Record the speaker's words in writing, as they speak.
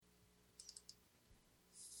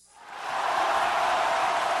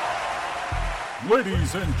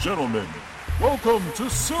Ladies and gentlemen, welcome to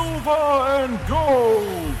Silver and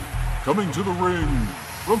Gold! Coming to the ring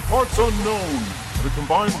from parts unknown at a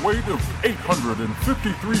combined weight of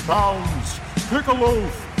 853 pounds,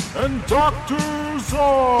 Piccoloth and Dr.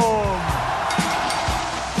 Zom!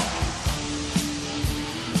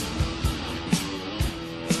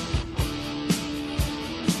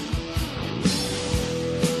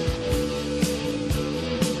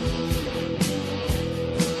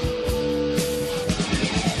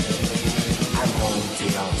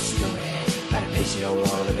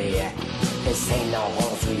 This ain't no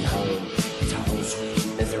home sweet home, it's a home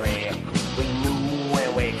sweet misery. We knew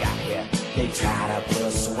when we got here, they tried to put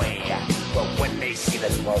us away. But when they see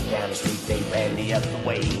us walk down the street, they ran the other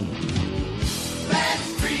way.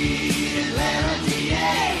 That's free Atlanta,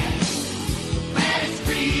 GA. That's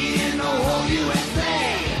free in the whole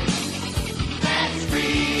USA. That's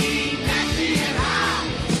free, nasty and hot.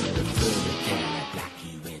 The further can I block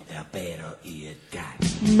you in, the better it got.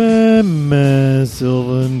 Meh,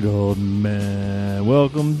 silver and gold, meh.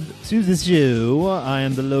 Welcome to the show. I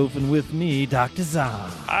am the loaf, and with me, Dr. Zom.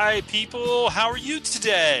 Hi, people. How are you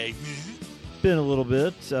today? Been a little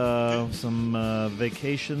bit. Some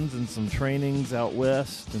vacations and some trainings out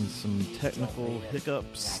west and some technical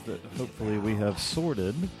hiccups that hopefully we have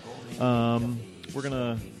sorted. We're going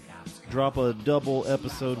to drop a double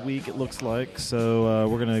episode week, it looks like. So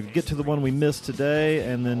we're going to get to the one we missed today,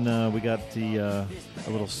 and then we got a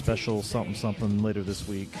little special something later this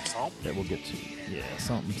week that we'll get to. Yeah,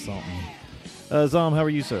 something. Zom, how are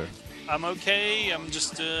you, sir? I'm okay. I'm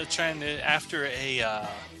just trying to, after an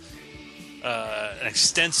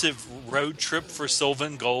extensive road trip for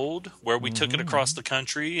Sylvan Gold, where we took it across the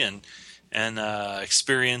country and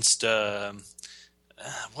experienced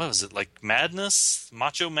what was it, like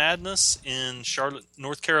Macho Madness in Charlotte,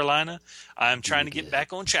 North Carolina. I'm trying to get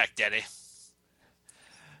back on track, Daddy.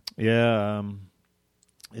 Yeah,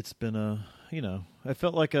 it's been I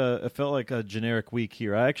felt like a generic week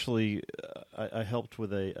here. I actually I helped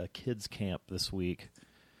with a kids camp this week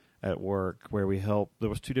at work where we helped. There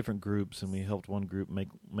was two different groups, and we helped one group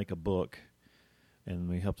make a book, and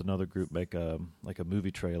we helped another group make a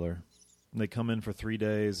movie trailer. And they come in for 3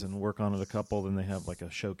 days and work on it a couple. Then they have like a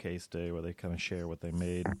showcase day where they kind of share what they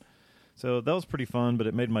made. So that was pretty fun, but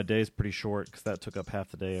it made my days pretty short because that took up half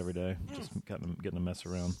the day every day, just getting to mess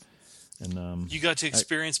around. And you got to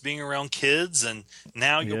experience being around kids, and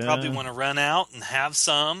now you'll probably want to run out and have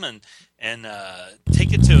some and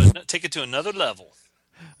take it to another level.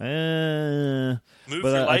 Move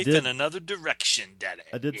your life in another direction, Daddy.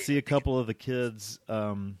 I did see a couple of the kids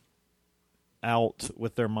out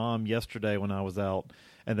with their mom yesterday when I was out,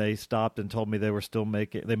 and they stopped and told me they were still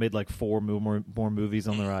they made like 4 more movies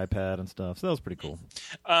on their iPad and stuff. So that was pretty cool.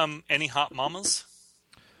 Any hot mamas?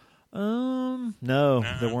 No,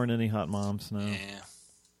 there weren't any hot moms. No. Yeah,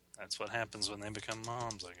 that's what happens when they become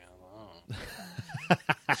moms, I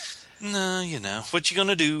guess. No, what you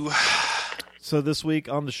gonna do? So this week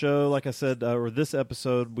on the show, like I said, or this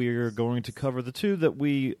episode, we're going to cover the two that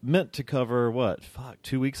we meant to cover,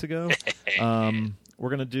 2 weeks ago? We're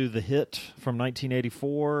going to do The Hit from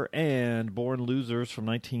 1984 and Born Losers from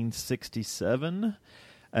 1967.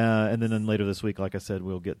 And then later this week, like I said,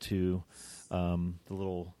 we'll get to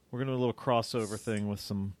we're going to do a little crossover thing with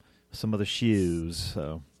some of the shoes.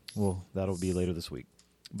 So that'll be later this week.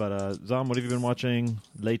 But Zom, what have you been watching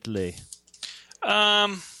lately?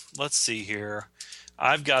 Let's see here.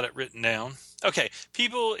 I've got it written down. Okay,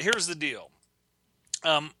 people, here's the deal.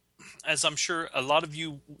 As I'm sure a lot of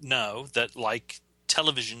you know that like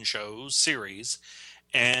television shows, series,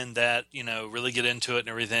 and that, really get into it and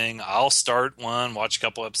everything, I'll start one, watch a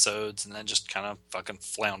couple episodes, and then just kind of fucking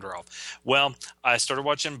flounder off. Well, I started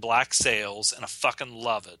watching Black Sails, and I fucking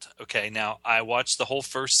love it. Okay, now I watched the whole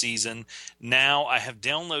first season. Now I have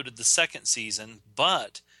downloaded the second season,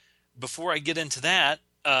 but before I get into that,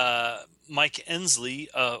 Mike Ensley,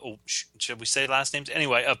 should we say last names?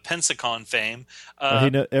 Anyway, of Pensacon fame.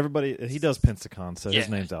 He does Pensacon, so his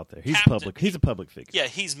name's out there. He's a public figure. Yeah,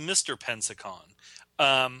 he's Mr. Pensacon.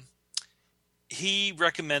 He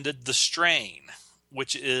recommended The Strain,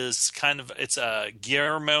 which is it's a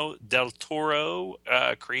Guillermo del Toro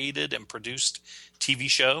created and produced TV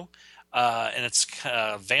show. And it's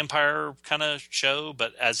a vampire kind of show,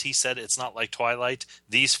 but as he said, it's not like Twilight.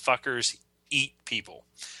 These fuckers eat people.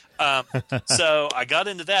 So I got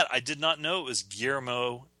into that. I did not know it was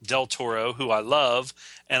Guillermo del Toro, who I love,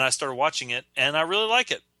 and I started watching it, and I really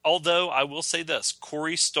like it. Although I will say this,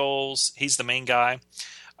 Corey Stoles, he's the main guy,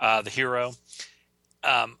 the hero.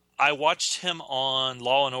 I watched him on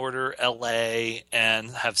Law and Order LA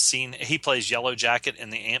and have seen, he plays Yellow Jacket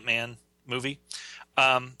in the Ant-Man movie.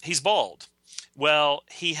 He's bald. Well,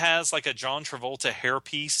 he has like a John Travolta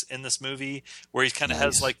hairpiece in this movie where he kind of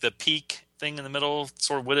has like the peak thing in the middle,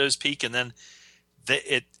 sort of widow's peak, and then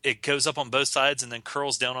it goes up on both sides and then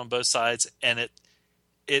curls down on both sides, and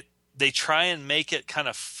they try and make it kind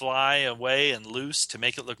of fly away and loose to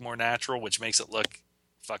make it look more natural, which makes it look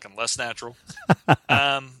fucking less natural.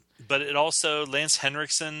 But it also, Lance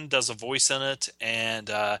Henriksen does a voice in it, and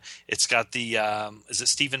it's got the is it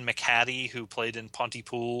Stephen McHattie, who played in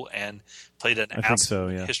Pontypool and played an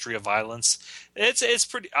History of Violence. It's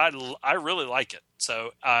pretty. I really like it.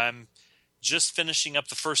 So I'm just finishing up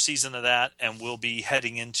the first season of that, and we'll be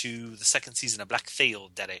heading into the second season of Black Veil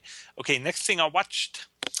Daddy. Okay, next thing I watched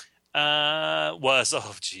was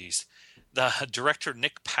the director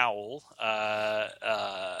Nick Powell.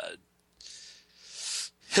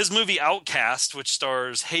 His movie Outcast, which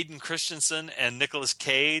stars Hayden Christensen and Nicolas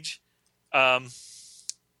Cage. I'll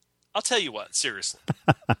tell you what, seriously.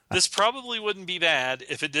 This probably wouldn't be bad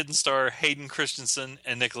if it didn't star Hayden Christensen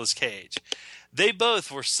and Nicolas Cage. They both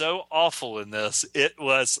were so awful in this. It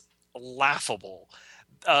was laughable.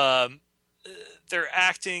 Their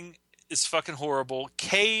acting is fucking horrible.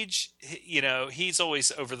 Cage, he's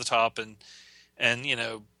always over the top and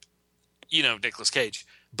Nicolas Cage.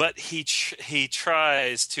 But he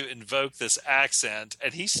tries to invoke this accent,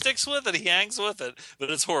 and he sticks with it. He hangs with it, but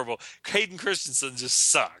it's horrible. Hayden Christensen just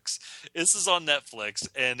sucks. This is on Netflix,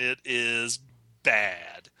 and it is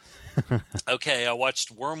bad. Okay, I watched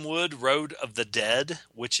Wormwood, Road of the Dead,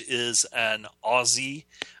 which is an Aussie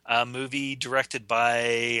movie directed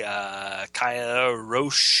by Kaya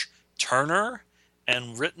Roche Turner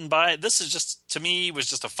and written by. This is just, to me, was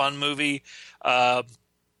just a fun movie.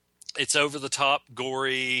 It's over the top,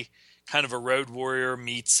 gory, kind of a Road Warrior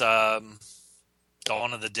meets Dawn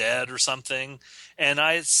of the Dead or something. And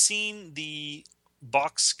I had seen the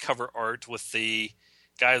box cover art with the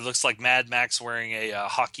guy who looks like Mad Max wearing a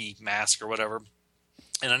hockey mask or whatever.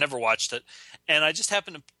 And I never watched it. And I just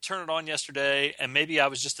happened to turn it on yesterday, and maybe I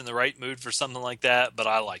was just in the right mood for something like that, but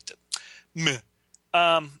I liked it. Meh.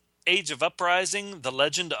 Age of Uprising, The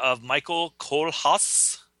Legend of Michael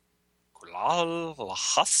Kohlhaas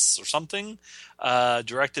or something,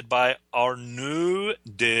 directed by Arnaud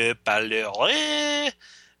de Palais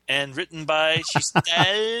and written by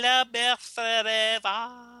Gisela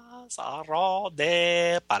Berfereva,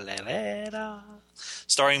 de Palera,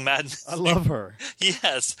 starring Mads. I love her.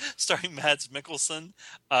 Yes, starring Mads Mikkelsen.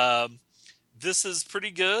 This is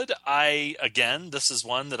pretty good. This is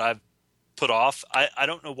one that I've put off. I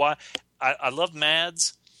don't know why. I love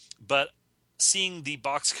Mads, but seeing the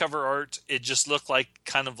box cover art, it just looked like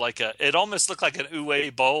it almost looked like an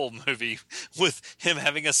Uwe Boll movie with him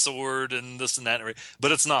having a sword and this and that.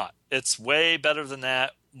 But it's not. It's way better than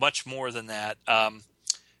that, much more than that.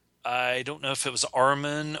 I don't know if it was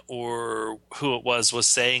Armin or who it was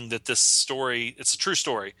saying that this story, it's a true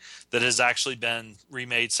story that has actually been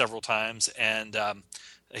remade several times. And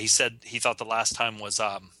he said he thought the last time was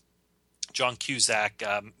John Cusack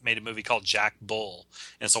made a movie called Jack Bull,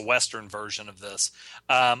 and it's a Western version of this.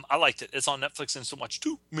 I liked it. It's on Netflix and so much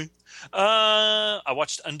to me. I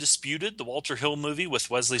watched Undisputed, the Walter Hill movie with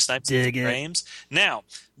Wesley Snipes and James. Now,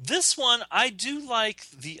 this one, I do like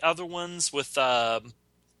the other ones with,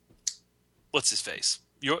 what's his face?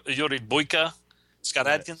 Yuri Boyka, Scott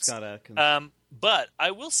Adkins. But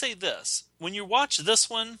I will say this. When you watch this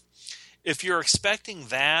one, if you're expecting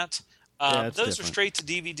that, those are straight to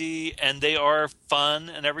DVD, and they are fun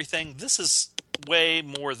and everything. This is way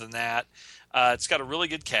more than that. It's got a really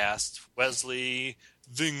good cast. Wesley,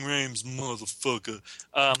 Ving Rhames, motherfucker.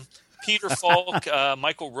 Peter Falk,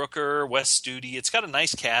 Michael Rooker, Wes Studi. It's got a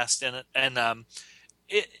nice cast in it, and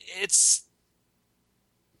it's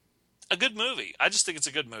a good movie. I just think it's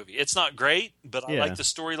a good movie. It's not great, but I like the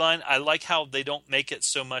storyline. I like how they don't make it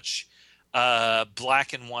so much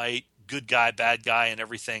black and white, good guy, bad guy, and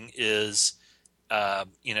everything is,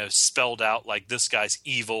 spelled out like this guy's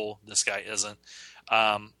evil, this guy isn't.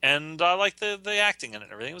 And I like the acting in it.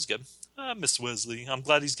 Everything was good. Miss Wesley. I'm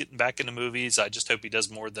glad he's getting back into movies. I just hope he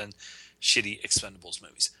does more than shitty Expendables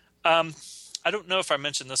movies. I don't know if I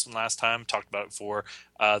mentioned this one last time. Talked about it before.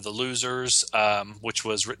 The Losers, which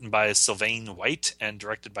was written by Sylvain White and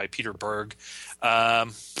directed by Peter Berg.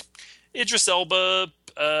 Idris Elba,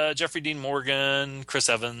 Jeffrey Dean Morgan, Chris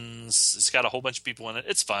Evans. It's got a whole bunch of people in it.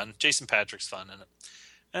 It's fun. Jason Patrick's fun in it.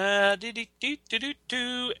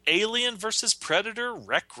 Alien versus Predator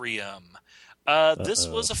Requiem. This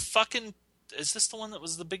was a fucking... Is this the one that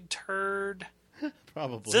was the big turd?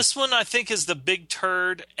 Probably. This one, I think, is the big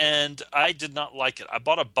turd, and I did not like it. I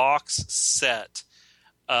bought a box set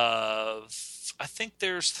I think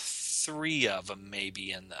there's 3 of them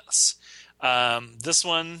maybe in this. This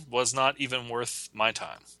one was not even worth my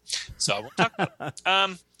time, so I won't talk about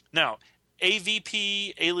it. Now,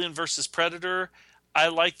 AVP, Alien versus Predator, I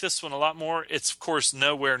like this one a lot more. It's, of course,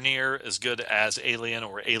 nowhere near as good as Alien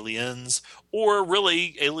or Aliens, or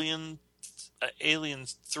really Alien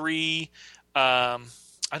 3.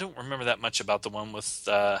 I don't remember that much about the one with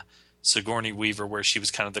Sigourney Weaver, where she was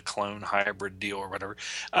kind of the clone hybrid deal or whatever.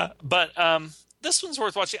 But this one's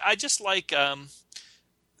worth watching. I just like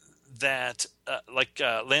that,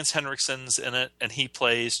 Lance Henriksen's in it, and he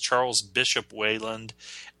plays Charles Bishop Wayland.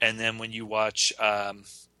 And then when you watch, of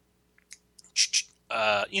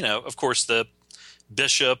course, the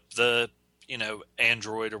Bishop, the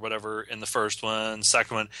android or whatever in the first one,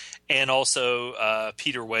 second one, and also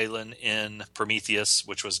Peter Wayland in Prometheus,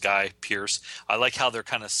 which was Guy Pearce. I like how they're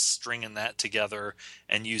kind of stringing that together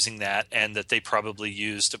and using that, and that they probably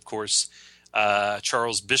used, of course,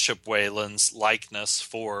 Charles Bishop Wayland's likeness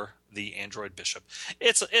for the android Bishop.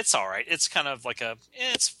 It's all right. It's kind of like I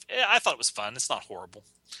thought it was fun. It's not horrible.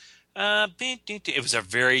 It was a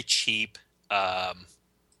very cheap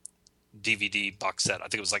DVD box set. I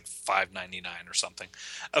think it was like $5.99 or something.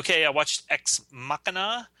 Okay, I watched Ex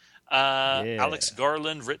Machina. Alex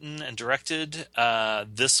Garland written and directed.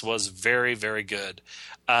 This was very, very good.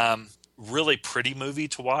 Really pretty movie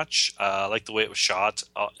to watch. I like the way it was shot.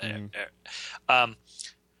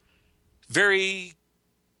 Very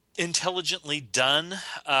intelligently done.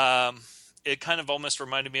 It kind of almost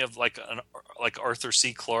reminded me of like Arthur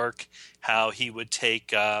C. Clarke, how he would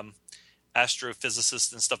take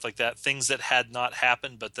astrophysicists and stuff like that, things that had not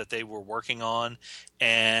happened but that they were working on,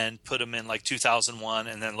 and put them in like 2001,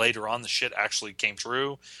 and then later on the shit actually came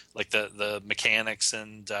true, like the mechanics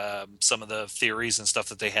and some of the theories and stuff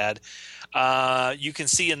that they had. You can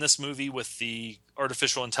see in this movie with the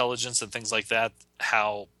artificial intelligence and things like that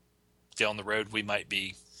how down the road we might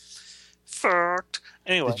be fucked.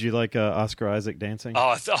 Anyway, did you like Oscar Isaac dancing?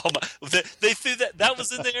 They threw that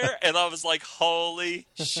was in there, and I was like, "Holy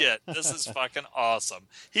shit, this is fucking awesome!"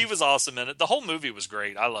 He was awesome in it. The whole movie was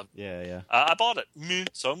great. I loved it. Yeah. I bought it.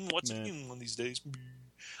 So I'm watching one of these days.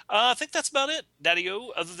 I think that's about it,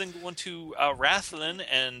 Daddy-O. Other than going to Rathlin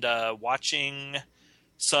and watching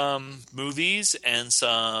some movies and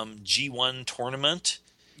some G1 tournament.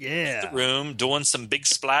 Yeah. In the room, doing some big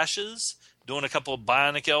splashes. Doing a couple of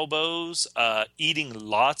bionic elbows, eating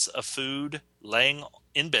lots of food, laying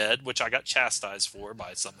in bed, which I got chastised for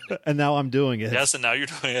by somebody. And now I'm doing it. Yes, and now you're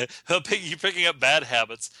doing it. You're picking up bad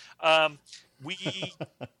habits. That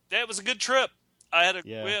was a good trip.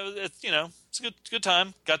 It's a good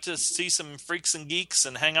time. Got to see some freaks and geeks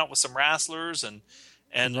and hang out with some wrestlers and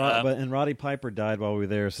Roddy Piper died while we were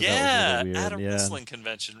there, so that was really weird. At a wrestling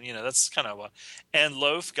convention. That's kind of what. And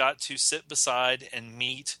Loaf got to sit beside and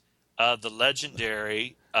meet the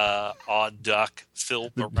legendary Odd Duck Phil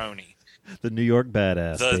Baroni. The New York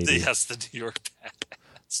Badass. The New York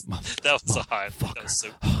Badass. That was a high. That was so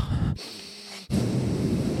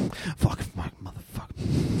Fuck my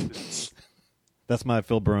motherfucker. That's my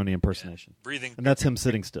Phil Baroni impersonation. Yeah. Breathing. And that's him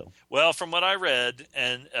sitting still. Well, from what I read,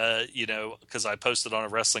 and because I posted on a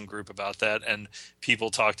wrestling group about that, and people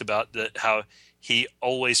talked about how he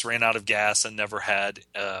always ran out of gas and never had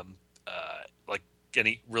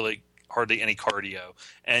hardly any cardio,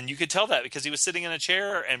 and you could tell that because he was sitting in a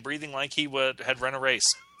chair and breathing like he had run a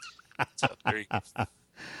race. So there you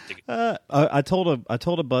go. I told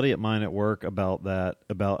a buddy at mine at work about that.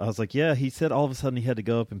 I was like, yeah, he said all of a sudden he had to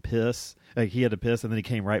go up and piss. Like he had to piss, and then he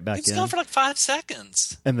came right back in. It's gone for like 5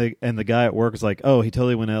 seconds. And the guy at work was like, oh, he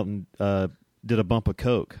totally went out and did a bump of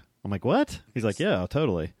coke. I'm like, what? He's like, yeah,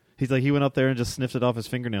 totally. He's like, he went up there and just sniffed it off his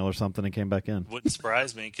fingernail or something and came back in. Wouldn't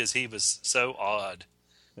surprise me because he was so odd.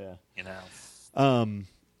 Yeah. I'm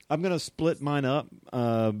going to split mine up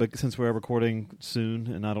but since we're recording soon,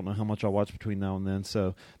 and I don't know how much I'll watch between now and then.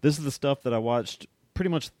 So this is the stuff that I watched pretty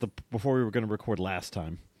much before we were going to record last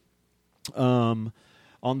time. Since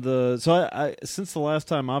the last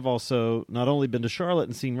time, I've also not only been to Charlotte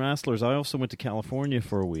and seen wrestlers, I also went to California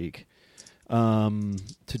for a week to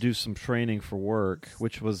do some training for work,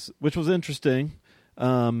 which was interesting.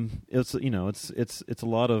 It's a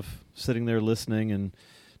lot of sitting there listening and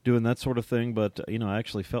doing that sort of thing, but I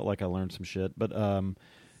actually felt like I learned some shit. But I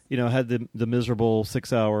had the miserable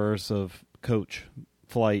 6 hours of coach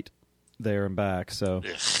flight there and back, so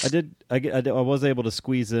I was able to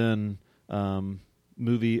squeeze in a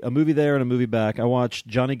movie there and a movie back. I watched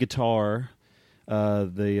Johnny Guitar,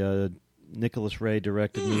 the Nicholas Ray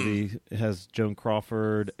directed movie. It has Joan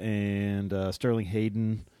Crawford and Sterling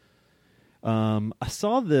Hayden. I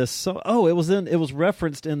saw this. It was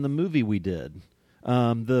referenced in the movie we did,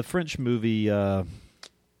 the French movie, the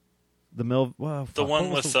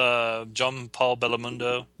one with Jean-Paul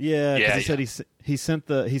Belmondo. Yeah, because he said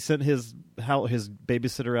he sent his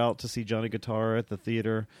babysitter out to see Johnny Guitar at the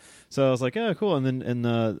theater. So I was like, oh, cool. And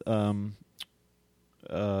then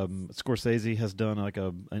Scorsese has done like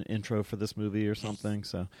an intro for this movie or something.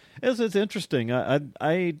 So it's interesting.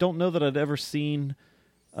 I don't know that I'd ever seen.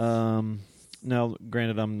 Now,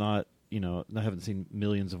 granted, I'm not, I haven't seen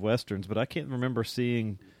millions of Westerns, but I can't remember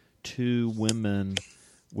seeing two women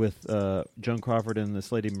with Joan Crawford and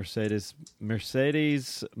this lady Mercedes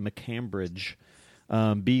McCambridge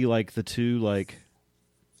be like the two, like,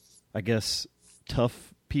 I guess,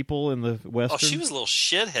 tough people in the Western. Oh, she was a little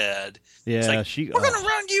shithead. Yeah, like, we're going to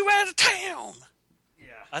run you out of town.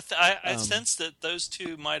 Yeah, I sense that those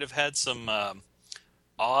two might have had some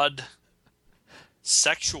odd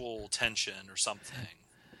sexual tension or something.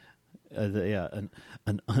 An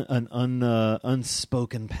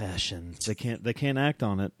unspoken passion. They can't act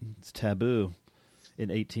on it. It's taboo. In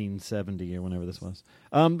 1870 or whenever this was.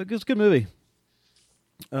 But it was a good movie.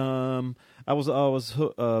 I was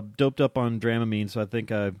doped up on Dramamine, so I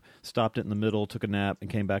think I stopped it in the middle, took a nap, and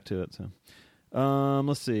came back to it. So,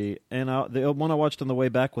 let's see. And the one I watched on the way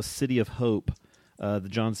back was City of Hope, the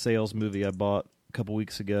John Sayles movie I bought a couple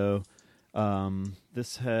weeks ago.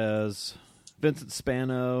 This has Vincent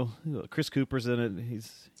Spano, Chris Cooper's in it.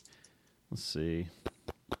 Let's see.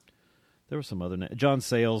 There were some other names. John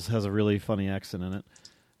Sayles has a really funny accent in it.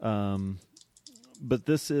 But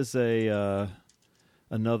this is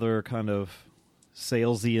another kind of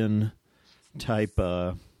Salesian type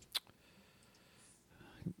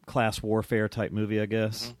class warfare type movie, I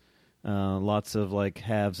guess. Mm-hmm. Lots of like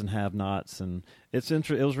haves and have-nots, and it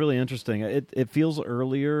was really interesting. It feels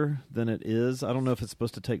earlier than it is. I don't know if it's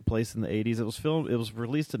supposed to take place in the 80s. It was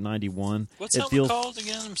released in 91. What's that one called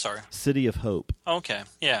again? I'm sorry. City of Hope. Okay,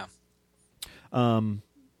 yeah.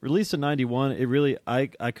 Released in 91. It really I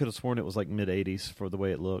could have sworn it was like mid 80s for the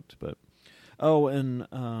way it looked, but and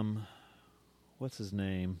what's his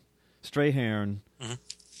name? Strahan. Mm-hmm.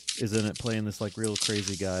 Is in it playing this like real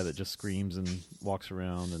crazy guy that just screams and walks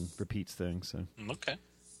around and repeats things. So. Okay.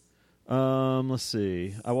 Let's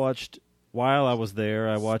see. While I was there,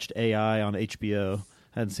 I watched AI on HBO.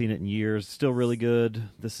 Hadn't seen it in years. Still really good.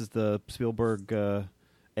 This is the Spielberg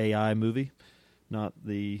AI movie, not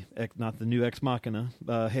the new Ex Machina.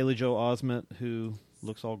 Haley Joel Osment, who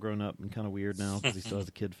looks all grown up and kind of weird now because he still has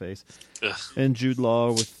a kid face, and Jude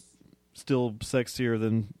Law with still sexier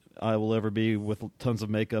than I will ever be with tons of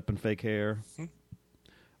makeup and fake hair.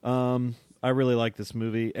 I really like this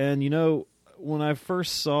movie. And, when I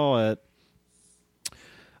first saw it,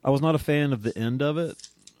 I was not a fan of the end of it,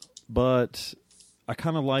 but I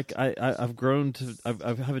kind of like, I've grown to,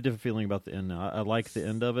 I have a different feeling about the end now. I like the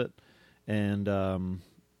end of it. And I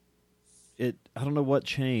don't know what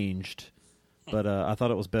changed, but I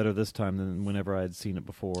thought it was better this time than whenever I had seen it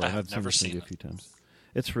before. I've never seen it a few times.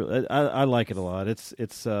 It's really, I like it a lot. It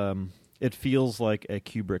feels like a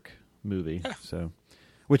Kubrick movie, so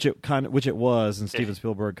which it was, and Steven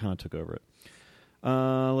Spielberg kind of took over it.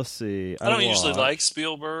 Let's see. I don't usually like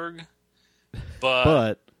Spielberg,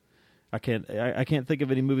 but I can't think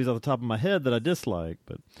of any movies off the top of my head that I dislike.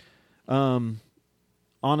 But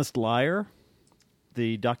Honest Liar,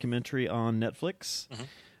 the documentary on Netflix.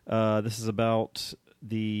 Mm-hmm. This is about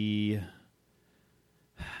the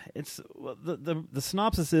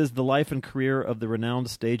synopsis is the life and career of the renowned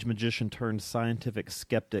stage magician turned scientific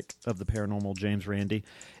skeptic of the paranormal James Randi.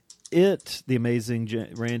 The amazing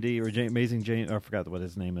Randi or amazing James, I forgot what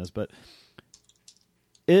his name is, but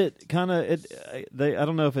it kind of I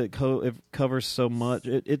don't know if it covers so much.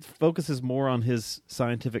 It focuses more on his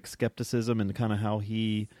scientific skepticism and kind of how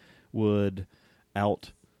he would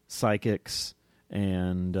out psychics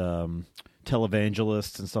and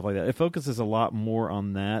televangelists and stuff like that. It focuses a lot more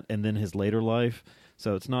on that and then his later life.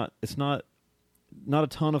 So it's not a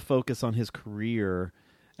ton of focus on his career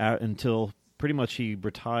until pretty much he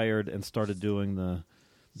retired and started doing the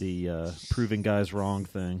proving guys wrong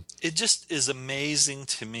thing. It just is amazing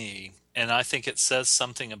to me, and I think it says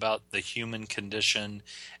something about the human condition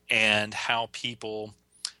and how people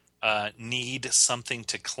need something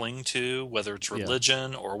to cling to, whether it's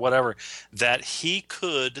religion or whatever, that he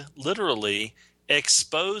could literally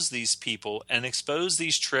expose these people and expose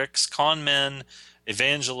these tricks, con men,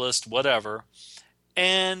 evangelists, whatever.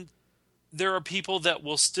 And there are people that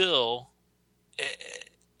will still,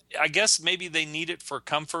 I guess maybe they need it for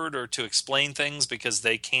comfort or to explain things because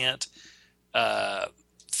they can't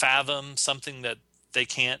fathom something that they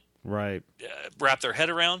can't wrap their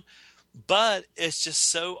head around. But it's just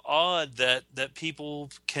so odd that people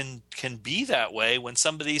can be that way when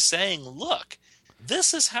somebody's saying, "Look,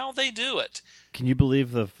 this is how they do it." Can you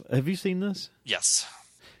believe have you seen this? Yes.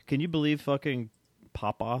 Can you believe fucking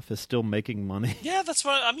Popoff is still making money? Yeah, that's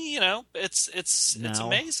what I mean. It's Now.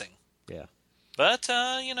 amazing. Yeah. But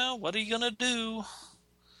what are you gonna do?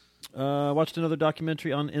 Watched another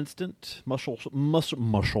documentary on Instant Muscle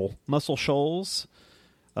Shoals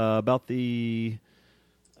about the.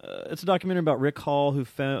 It's a documentary about Rick Hall who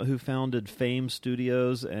founded Fame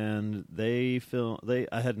Studios, and I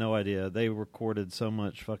had no idea they recorded so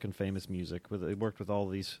much fucking famous music. They worked with all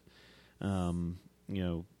these, the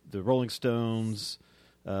Rolling Stones,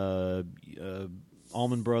 Allman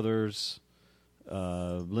Brothers,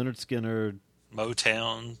 Leonard Skinner,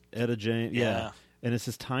 Motown, Etta James, yeah. And it's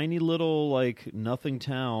this tiny little like nothing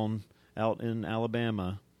town out in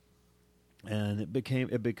Alabama, and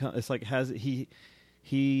it's like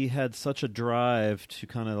he had such a drive to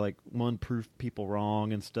kind of like prove people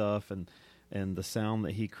wrong and stuff, and the sound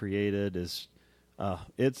that he created is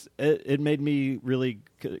it made me really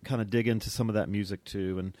kind of dig into some of that music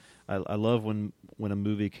too, and I love when a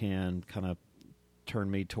movie can kind of turn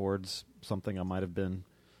me towards something I might have been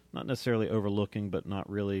not necessarily overlooking, but not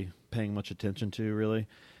really paying much attention to, really.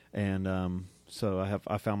 And so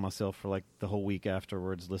I found myself for like the whole week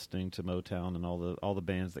afterwards listening to Motown and all the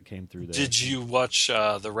bands that came through there. Did you watch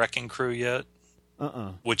The Wrecking Crew yet?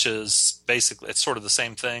 Which is basically, it's sort of the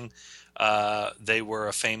same thing. They were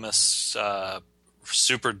a famous,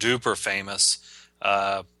 super duper famous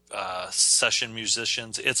session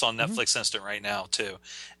musicians. It's on Netflix Instant right now too,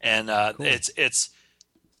 and cool. It's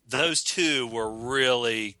those two were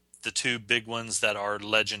really the two big ones that are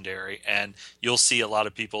legendary, and you'll see a lot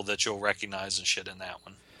of people that you'll recognize and shit in that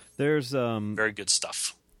one. There's very good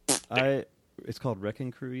stuff. It's called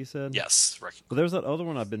Wrecking Crew, you said? Yes, Wrecking Crew. Well, there's that other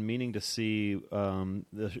one I've been meaning to see,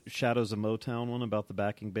 the Shadows of Motown one about the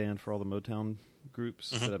backing band for all the Motown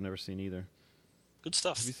groups that I've never seen either. Good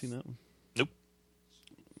stuff. Have you seen that one? Nope.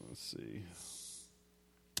 Let's see.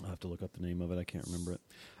 I'll have to look up the name of it. I can't remember it.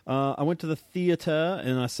 I went to the theater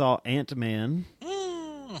and I saw Ant-Man.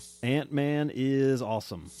 Ant-Man is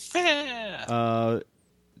awesome. Yeah.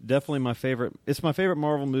 Definitely my favorite. It's my favorite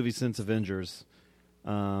Marvel movie since Avengers.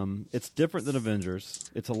 It's different than Avengers.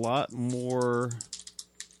 It's a lot more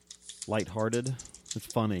lighthearted. It's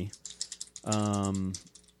funny. I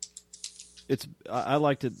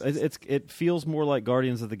liked it. It feels more like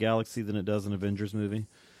Guardians of the Galaxy than it does an Avengers movie.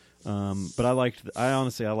 But I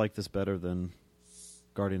honestly like this better than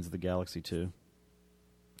Guardians of the Galaxy 2.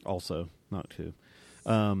 Also, not 2.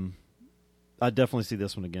 I definitely see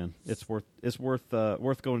this one again. It's worth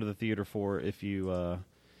going to the theater for if you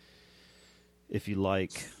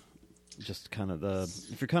like just kind of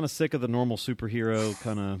if you're kind of sick of the normal superhero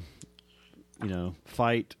kind of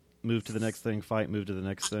fight, move to the next thing, fight, move to the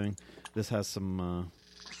next thing. This has some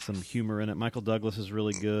humor in it. Michael Douglas is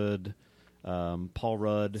really good. Paul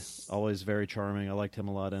Rudd, always very charming. I liked him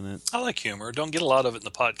a lot in it. I like humor. Don't get a lot of it in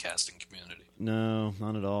the podcasting community. No,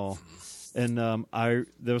 not at all. And I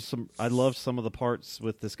loved some of the parts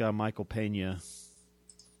with this guy Michael Pena.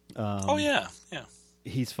 Oh yeah.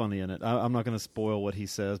 He's funny in it. I'm not going to spoil what he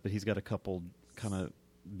says, but he's got a couple kind of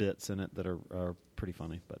bits in it that are pretty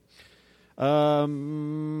funny. But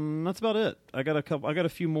that's about it. I got a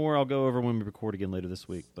few more. I'll go over when we record again later this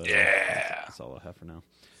week. But that's all I have for now.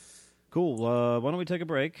 Cool. Why don't we take a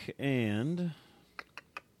break and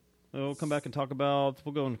we'll come back and talk about.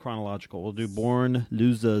 We'll go in chronological. We'll do Born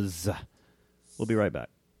Losers. We'll be right back.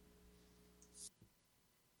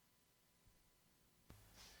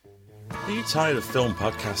 Are you tired of film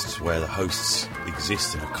podcasts where the hosts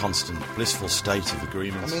exist in a constant, blissful state of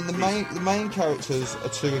agreement? I mean, the main characters are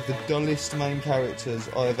two of the dullest main characters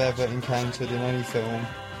I have ever encountered in any film.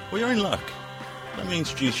 Well, you're in luck. Let me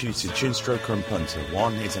introduce you to Chinstroker and Punter.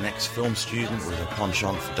 One is an ex-film student with a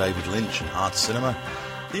penchant for David Lynch and art cinema.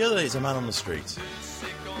 The other is a man on the street.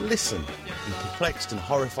 Listen in perplexed and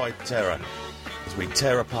horrified terror as we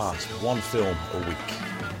tear apart one film a week.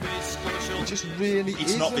 It just really It's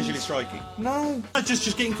isn't. not visually striking. No.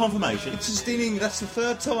 Just getting confirmation. It's just that's the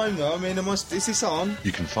third time though. I mean, is this on?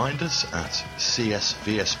 You can find us at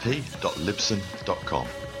csvsp.libsyn.com.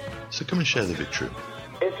 So come and share the victory.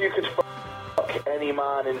 If you could fuck any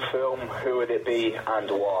man in film, who would it be and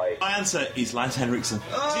why? My answer is Lance Henriksen.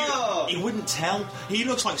 Oh! He wouldn't tell. He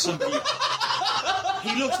looks like somebody.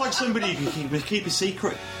 He looks like somebody who can keep a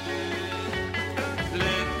secret.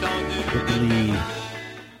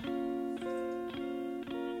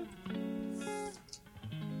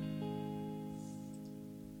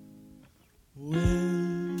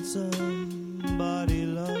 When somebody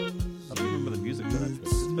loves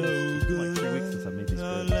no Like good 3 weeks since I made these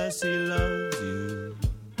breads. unless he loves you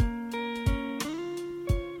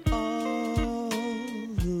all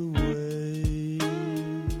the way.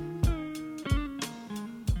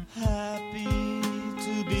 Happy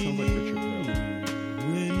to be Sounds like Richard Bell.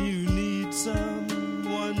 when you need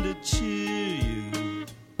someone to cheer you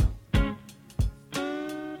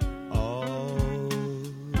all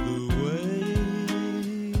the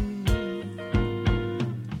way.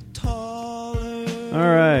 Taller All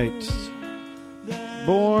right.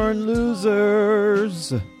 Born Losers.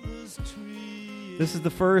 This is the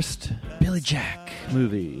first Billy Jack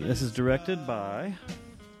movie. This is directed by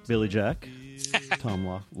Billy Jack,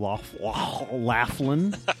 Tom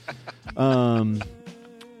Laughlin,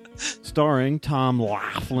 starring Tom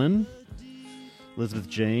Laughlin, Elizabeth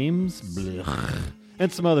James, blech,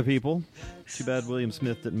 and some other people. Too bad William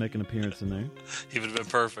Smith didn't make an appearance in there. He would have been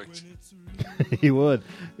perfect. He would.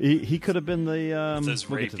 He could have been the Those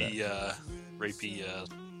we'll get to rapey, that. rapey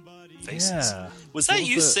faces. Yeah. Was What that was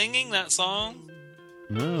you that? singing that song?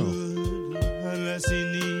 No. unless he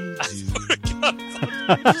needs you. No,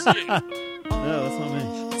 that's not me.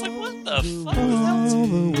 I was like, what the fuck was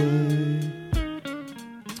that?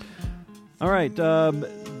 All right.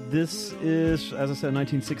 This is, as I said,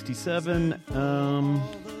 1967.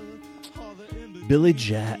 Billy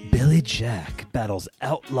Jack battles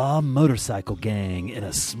outlaw motorcycle gang in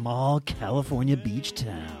a small California beach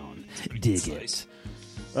town. Dig it.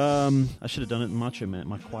 I should have done it in Macho Man,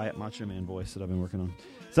 my quiet Macho Man voice that I've been working on.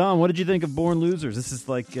 Tom, what did you think of Born Losers? This is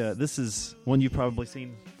like this is one you've probably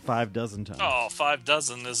seen 5 dozen times. Oh, 5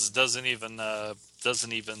 dozen. This doesn't even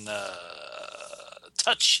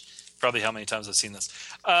touch probably how many times I've seen this.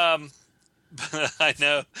 But I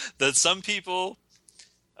know that some people,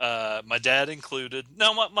 my dad included.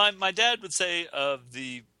 No, my dad would say of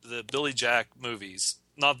the Billy Jack movies,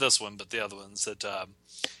 not this one, but the other ones, that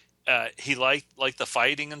he liked the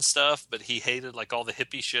fighting and stuff, but he hated like all the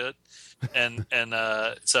hippie shit. And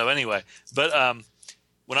so anyway, but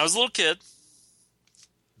when I was a little kid,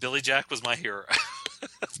 Billy Jack was my hero.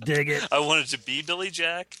 Dig it. I wanted to be Billy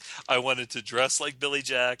Jack. I wanted to dress like Billy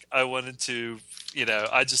Jack. I wanted to,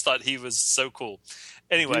 I just thought he was so cool.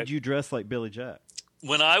 Anyway, Did you dress like Billy Jack?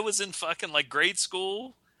 when I was in fucking like grade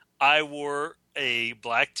school, I wore a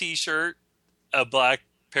black t-shirt, a black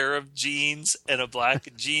pair of jeans, and a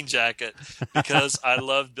black jean jacket because I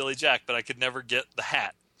loved Billy Jack, but I could never get the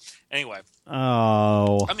hat. Anyway,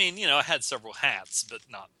 Oh, I mean, I had several hats, but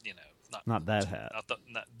not not that hat.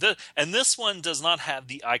 and this one does not have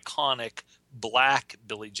the iconic black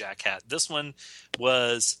Billy Jack hat. This one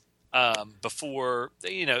was before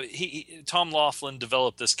Tom Laughlin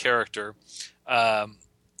developed this character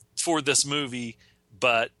for this movie,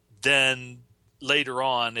 but then later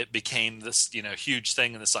on it became this huge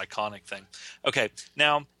thing and this iconic thing. Okay,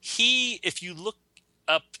 now if you look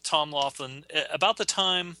up Tom Laughlin, about the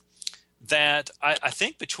time that I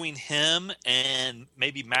think between him and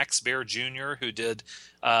maybe Max Baer Jr., who did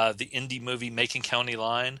the indie movie Macon County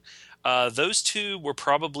Line, those two were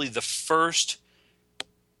probably the first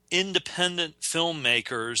independent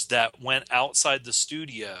filmmakers that went outside the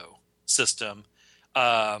studio system,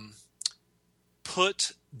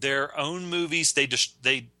 put their own movies. They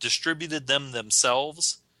distributed them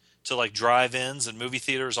themselves to like drive-ins and movie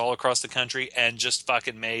theaters all across the country, and just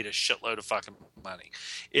fucking made a shitload of fucking money.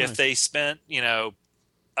 If they spent, a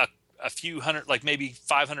few hundred, like maybe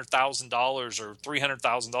 $500,000 or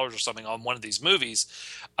 $300,000 or something on one of these movies,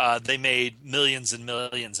 they made millions and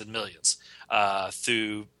millions and millions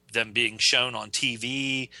through them being shown on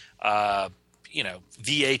TV, VHS,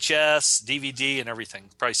 DVD, and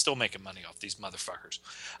everything. Probably still making money off these motherfuckers.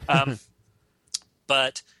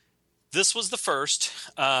 But this was the first.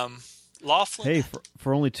 Laughlin. Hey,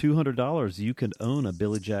 for only $200, you could own a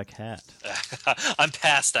Billy Jack hat. I'm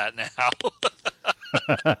past that now.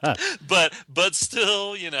 but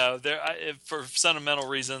still, for sentimental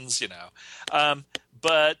reasons,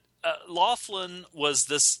 But Laughlin was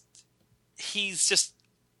this. He's just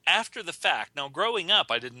after the fact. Now, growing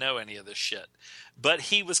up, I didn't know any of this shit, but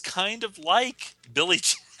he was kind of like Billy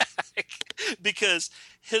Jack because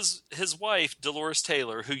his wife, Dolores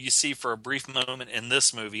Taylor, who you see for a brief moment in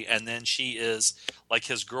this movie, and then she is like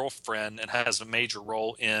his girlfriend and has a major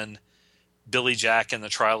role in Billy Jack and the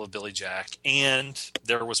Trial of Billy Jack. And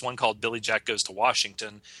there was one called Billy Jack Goes to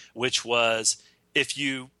Washington, which was, if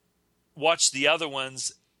you watch the other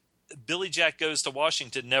ones, Billy Jack Goes to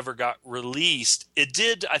Washington never got released. It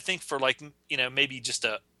did, I think, for like, maybe just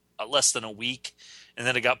a less than a week, and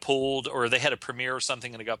then it got pulled, or they had a premiere or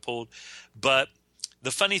something and it got pulled. But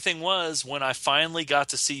the funny thing was, when I finally got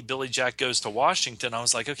to see Billy Jack Goes to Washington, I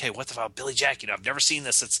was like, okay, what about Billy Jack? I've never seen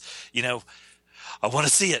this. It's, I want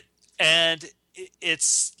to see it. And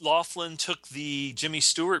it's Laughlin took the Jimmy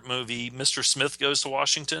Stewart movie, Mr. Smith Goes to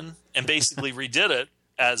Washington, and basically redid it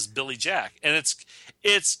as Billy Jack. And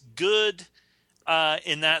it's good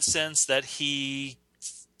in that sense that he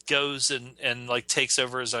goes and like takes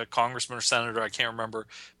over as a congressman or senator. I can't remember,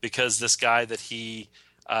 because this guy that he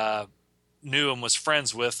knew and was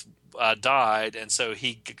friends with died, and so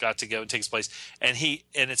he got to go and take his place. And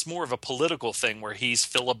it's more of a political thing where he's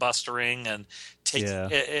filibustering and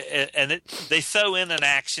they throw in an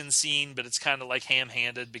action scene, but it's kind of like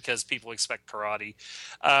ham-handed because people expect karate.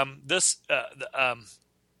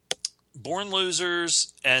 Born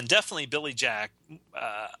Losers and definitely Billy Jack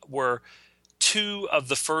were two of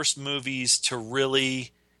the first movies to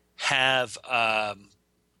really have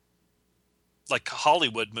like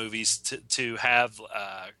Hollywood movies to have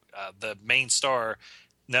the main star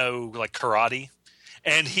know like karate.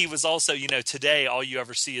 And he was also, today all you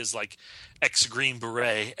ever see is like ex-Green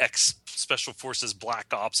Beret, ex-Special Forces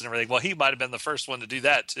Black Ops and everything. Well, he might have been the first one to do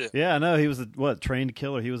that too. Yeah, I know. He was trained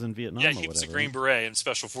killer. He was in Vietnam. Yeah, he was a Green Beret in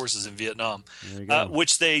Special Forces in Vietnam, go.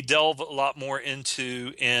 Which they delve a lot more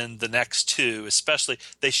into in the next two. Especially,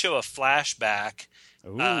 they show a flashback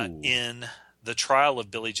in the trial of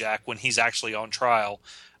Billy Jack when he's actually on trial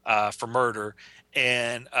for murder,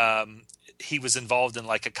 and he was involved in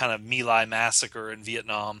like a kind of My Lai massacre in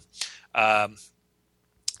Vietnam,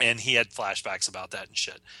 and he had flashbacks about that and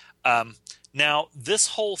shit. Now, this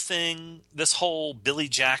whole Billy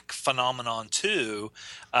Jack phenomenon too,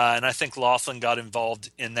 and I think Laughlin got involved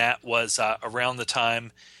in that, was around the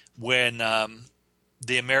time when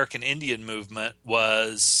the American Indian movement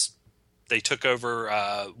they took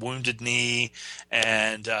over Wounded Knee,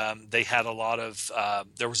 and they had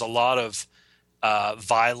there was a lot of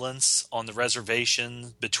violence on the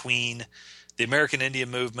reservation between the American Indian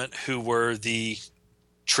movement, who were the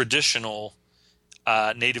traditional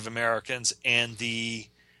Native Americans, and the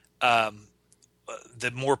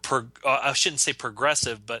more I shouldn't say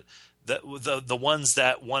progressive, but the ones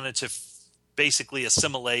that wanted to basically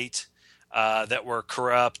assimilate, that were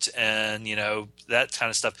corrupt and that kind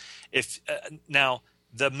of stuff. Now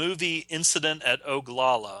the movie Incident at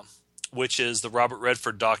Oglala, which is the Robert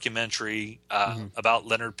Redford documentary about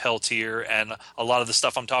Leonard Peltier, and a lot of the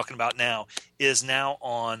stuff I'm talking about now is now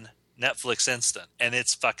on Netflix Instant, and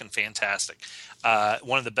it's fucking fantastic.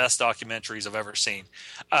 One of the best documentaries I've ever seen.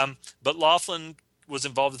 But Laughlin was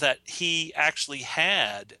involved with that. He actually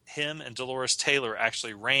him and Dolores Taylor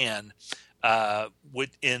actually ran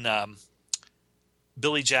in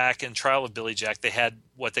Billy Jack and Trial of Billy Jack. They had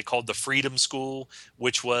what they called the Freedom School,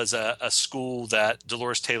 which was a school that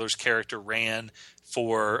Dolores Taylor's character ran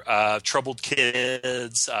for troubled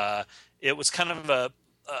kids. It was kind of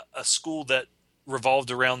a school that revolved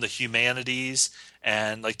around the humanities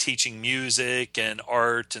and like teaching music and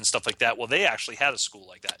art and stuff like that. Well, they actually had a school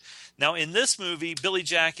like that. Now, in this movie, Billy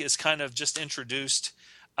Jack is kind of just introduced.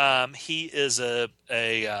 He is a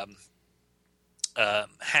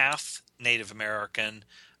half Native American,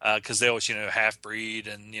 because they always, half breed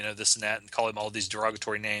and, this and that, and call him all these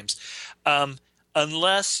derogatory names.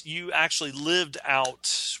 Unless you actually lived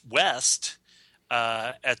out west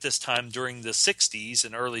at this time during the 60s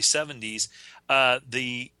and early 70s,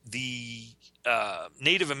 the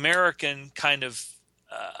Native American kind of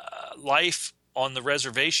life on the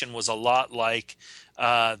reservation was a lot like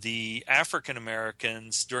the African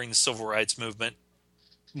Americans during the Civil Rights Movement,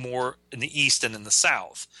 more in the East and in the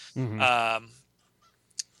South. Mm-hmm.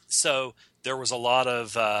 So there was a lot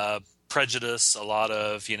of prejudice, a lot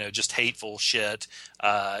of, just hateful shit.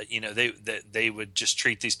 They would just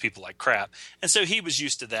treat these people like crap. And so he was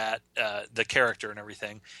used to that, the character and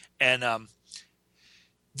everything. And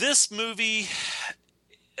this movie,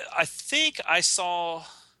 I think I saw,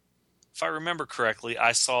 if I remember correctly,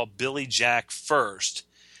 I saw Billy Jack first.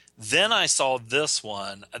 Then I saw this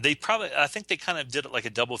one. I think they kind of did it like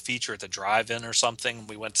a double feature at the drive-in or something.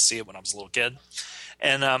 We went to see it when I was a little kid.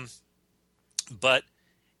 And, but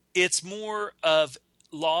it's more of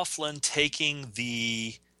Laughlin taking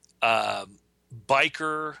the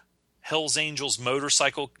biker Hells Angels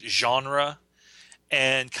motorcycle genre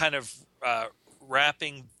and kind of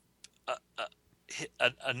wrapping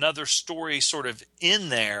another story sort of in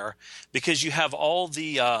there, because you have all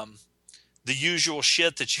the usual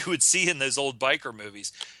shit that you would see in those old biker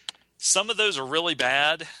movies. Some of those are really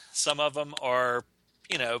bad. Some of them are,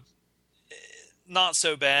 not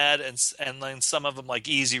so bad, and then some of them like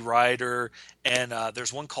Easy Rider, and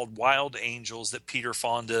there's one called Wild Angels that Peter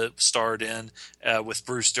Fonda starred in with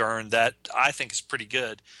Bruce Dern that I think is pretty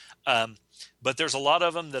good. But there's a lot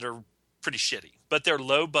of them that are pretty shitty, but they're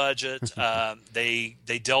low budget. They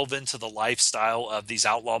delve into the lifestyle of these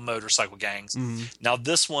outlaw motorcycle gangs. Mm-hmm. Now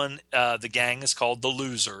this one, the gang is called the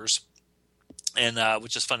Losers, and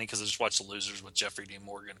which is funny because I just watched the Losers with Jeffrey Dean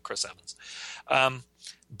Morgan and Chris Evans.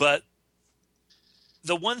 But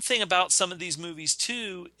the one thing about some of these movies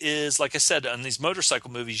too is, like I said, on these motorcycle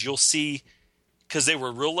movies, you'll see, because they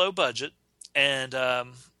were real low budget, and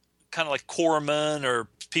kind of like Corman or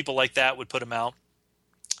people like that would put them out.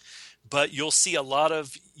 But you'll see a lot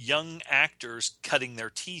of young actors cutting their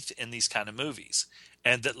teeth in these kind of movies,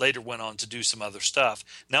 and that later went on to do some other stuff.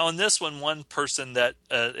 Now, in this one person that,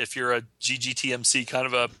 if you're a GGTMC kind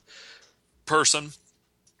of a person,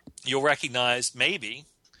 you'll recognize maybe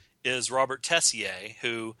is Robert Tessier,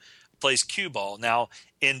 who plays Cue Ball. Now,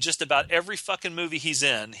 in just about every fucking movie he's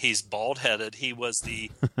in, he's bald-headed. He was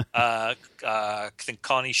the, I think,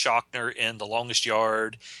 Connie Shockner in The Longest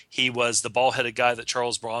Yard. He was the bald-headed guy that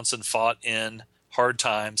Charles Bronson fought in Hard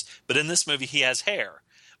Times. But in this movie, he has hair,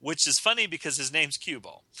 which is funny because his name's Cue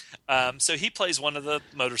Ball. So he plays one of the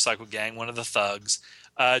motorcycle gang, one of the thugs.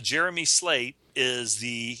 Jeremy Slate is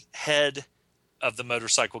the head of the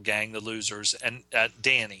motorcycle gang, the Losers, and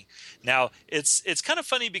Danny. Now, it's kind of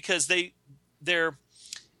funny because they're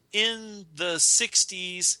in the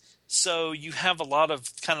 60s, so you have a lot of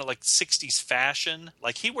kind of like 60s fashion.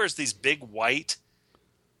 Like, he wears these big white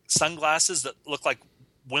sunglasses that look like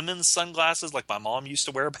women's sunglasses, like my mom used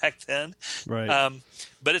to wear back then. Right.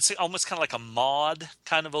 But it's almost kind of like a mod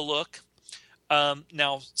kind of a look.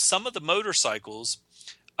 Now, some of the motorcycles,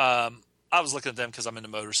 I was looking at them because I'm into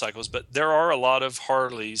motorcycles, but there are a lot of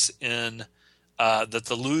Harleys in that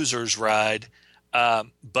the Losers ride.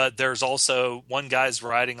 But there's also one guy's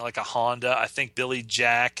riding like a Honda. I think Billy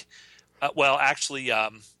Jack.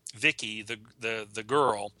 Vicky, the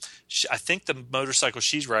girl. I think the motorcycle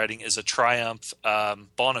she's riding is a Triumph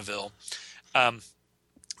Bonneville.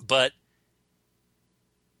 But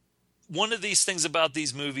one of these things about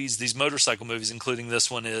these movies, these motorcycle movies, including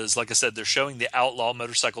this one, is, like I said, they're showing the outlaw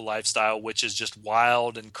motorcycle lifestyle, which is just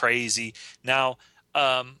wild and crazy. Now,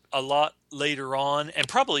 a lot later on, and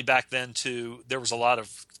probably back then too, there was a lot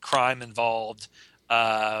of crime involved.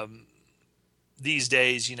 These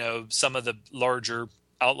days, some of the larger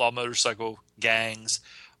outlaw motorcycle gangs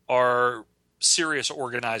are serious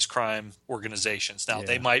organized crime organizations. Now,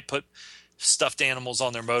 They might put stuffed animals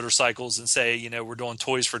on their motorcycles and say, we're doing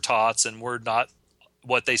Toys for Tots, and we're not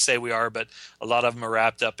what they say we are, but a lot of them are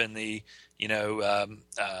wrapped up in the,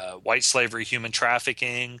 white slavery, human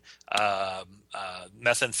trafficking,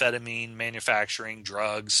 methamphetamine manufacturing,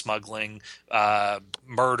 drugs, smuggling,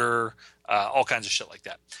 murder, all kinds of shit like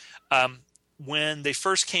that. When they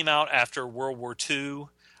first came out after World War II,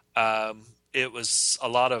 it was a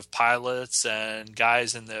lot of pilots and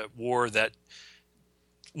guys in the war that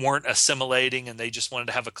weren't assimilating, and they just wanted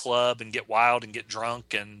to have a club and get wild and get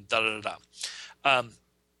drunk and da-da-da-da.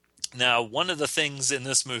 Now, one of the things in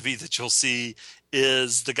this movie that you'll see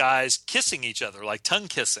is the guys kissing each other, like tongue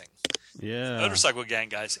kissing. Yeah. Motorcycle gang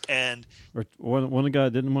guys. And one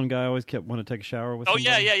guy always kept wanting to take a shower with somebody?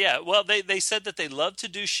 Yeah. Well, they said that they love to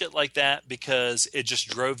do shit like that because it just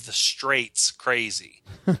drove the straights crazy.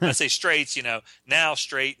 I say straights, now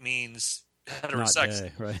straight means heterosexual. Not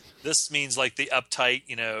gay, right. This means like the uptight,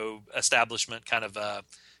 establishment kind of,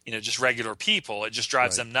 just regular people. It just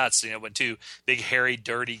drives them nuts, when two big, hairy,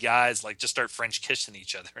 dirty guys like just start French kissing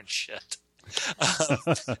each other and shit.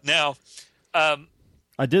 Now,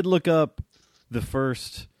 I did look up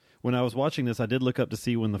when I was watching this, I did look up to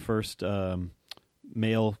see when the first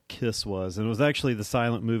male kiss was, and it was actually the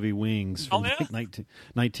silent movie Wings from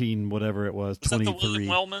 19 whatever it was, 23. That the William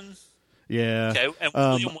Wellman? Yeah. Okay. And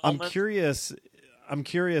William Wellman? I'm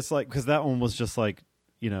curious, like, because that one was just like,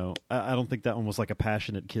 I don't think that one was like a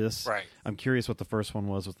passionate kiss. Right. I'm curious what the first one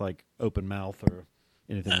was with like open mouth or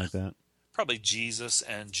anything like that. Probably Jesus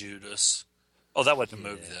and Judas. Oh, that wasn't a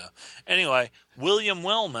movie, though. Anyway, William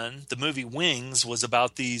Wellman, the movie Wings, was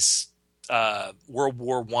about these World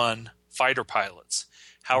War I fighter pilots.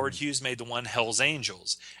 Howard Hughes made the one Hell's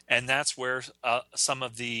Angels, and that's where some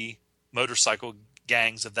of the motorcycle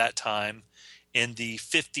gangs of that time in the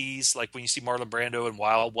 50s, like when you see Marlon Brando and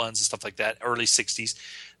Wild Ones and stuff like that, early 60s,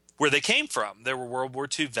 where they came from. There were World War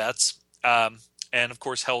II vets, and, of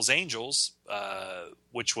course, Hell's Angels,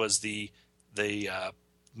 which was the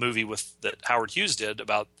movie that Howard Hughes did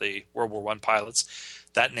about the World War I pilots.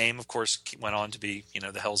 That name, of course, went on to be,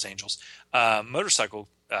 the Hells Angels motorcycle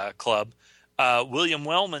club. William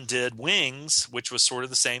Wellman did Wings, which was sort of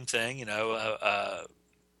the same thing, a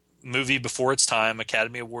movie before its time,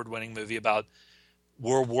 Academy Award-winning movie about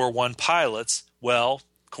World War I pilots. Well,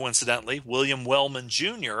 coincidentally, William Wellman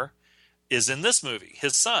Jr. is in this movie,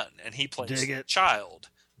 his son, and he plays Child,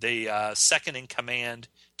 the second in command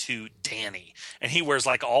to Danny. And he wears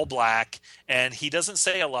like all black, and he doesn't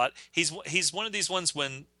say a lot. He's one of these ones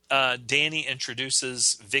when Danny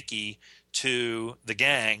introduces Vicky to the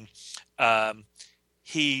gang,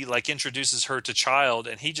 he like introduces her to Child,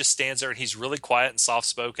 and he just stands there and he's really quiet and soft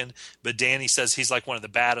spoken. But Danny says he's like one of the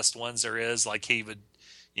baddest ones there is. Like he would,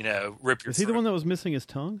 rip your. Is he the one that was missing his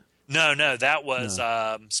tongue? No, that was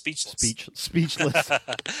Speechless. Speechless.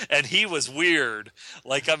 And he was weird.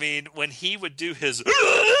 Like, I mean, when he would do his,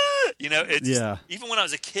 even when I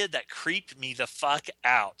was a kid, that creeped me the fuck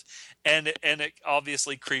out. And it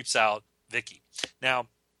obviously creeps out Vicky. Now,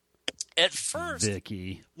 at first,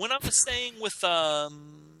 Vicky, when I was saying with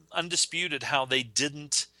Undisputed how they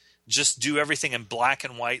didn't just do everything in black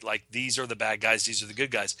and white, like these are the bad guys, these are the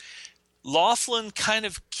good guys, Laughlin kind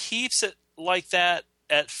of keeps it like that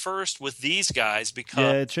at first with these guys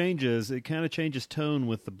because it changes. It kind of changes tone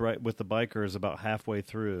with the bikers about halfway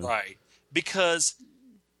through, right? Because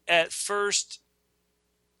at first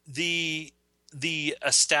the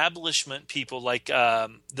establishment people, like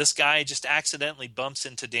this guy just accidentally bumps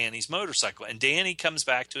into Danny's motorcycle, and Danny comes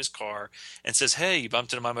back to his car and says, "Hey, you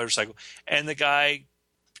bumped into my motorcycle." And the guy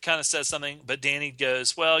kind of says something, but Danny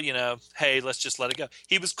goes, "Well, hey, let's just let it go."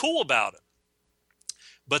 He was cool about it,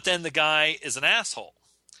 but then the guy is an asshole.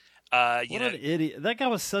 What an idiot! That guy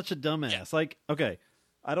was such a dumbass. Yeah. Like, okay,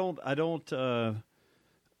 I don't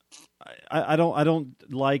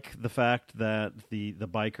like the fact that the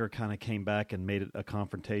biker kind of came back and made it a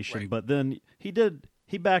confrontation, Right. But then he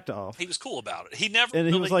backed off. He was cool about it. He never and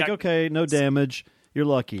really he was like, got- "Okay, no damage. You're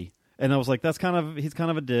lucky." And I was like, he's kind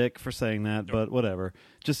of a dick for saying that, but whatever.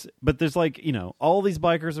 But there's like, all these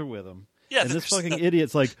bikers are with him. Yeah, and this there's- fucking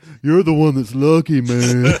idiot's like, "You're the one that's lucky,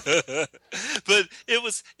 man." But it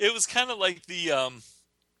was kind of like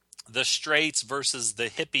the straights versus the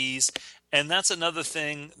hippies, and that's another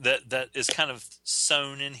thing that is kind of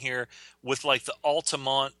sewn in here with like the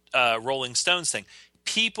Altamont Rolling Stones thing.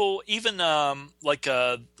 People, even what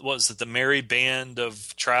was it, the Merry Band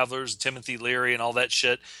of Travelers, Timothy Leary, and all that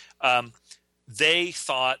shit. They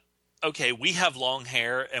thought, okay, we have long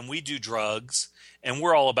hair and we do drugs and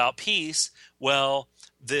we're all about peace. Well,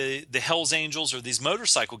 the Hells Angels or these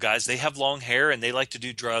motorcycle guys, they have long hair and they like to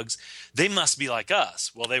do drugs. They must be like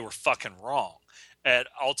us. Well, they were fucking wrong. At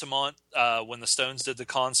Altamont, when the Stones did the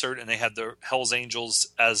concert and they had the Hells Angels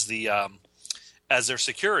as their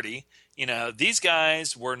security, these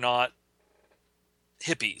guys were not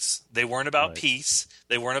hippies. They weren't about peace.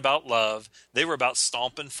 They weren't about love. They were about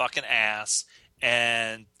stomping fucking ass,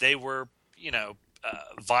 and they were,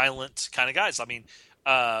 violent kind of guys. I mean,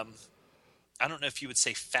 I don't know if you would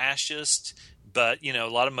say fascist, but a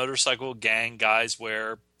lot of motorcycle gang guys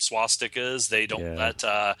wear swastikas. They don't let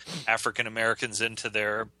African Americans into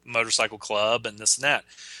their motorcycle club and this and that.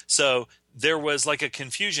 So there was like a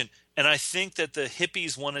confusion. And I think that the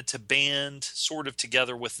hippies wanted to band sort of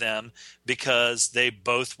together with them because they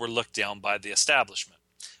both were looked down by the establishment.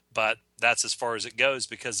 But that's as far as it goes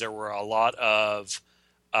because there were a lot of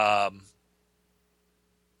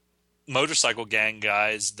motorcycle gang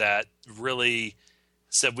guys that really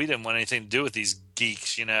said we didn't want anything to do with these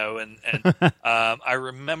geeks, and I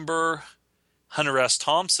remember Hunter S.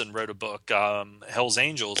 Thompson wrote a book, Hells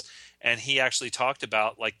Angels, and he actually talked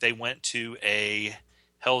about like they went to a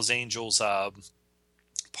Hells Angels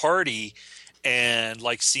party and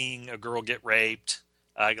like seeing a girl get raped,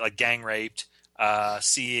 like gang raped,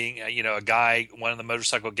 seeing a guy, one of the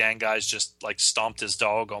motorcycle gang guys just like stomped his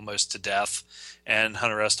dog almost to death, and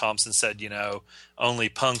Hunter S. Thompson said only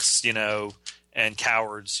punks and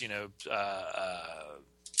cowards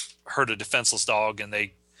hurt a defenseless dog, and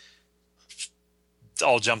they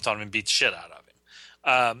all jumped on him and beat the shit out of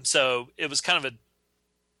him. So it was kind of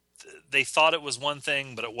they thought it was one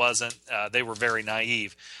thing, but it wasn't. They were very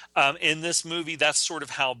naive. In this movie, that's sort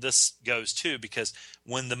of how this goes too, because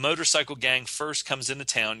when the motorcycle gang first comes into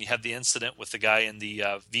town, you have the incident with the guy in the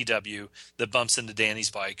VW that bumps into Danny's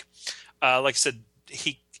bike. Like I said,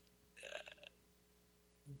 he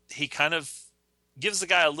kind of gives the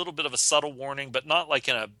guy a little bit of a subtle warning, but not like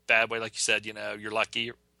in a bad way. Like you said, you're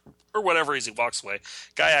lucky or whatever as he walks away.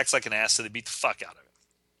 Guy acts like an ass, so they beat the fuck out of him.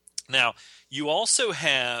 Now, you also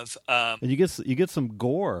have and you get some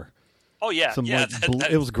gore. Oh yeah,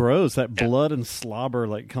 it was gross. That blood and slobber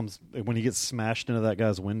like comes when he gets smashed into that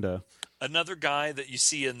guy's window. Another guy that you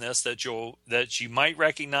see in this that you might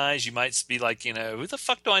recognize, you might be like, who the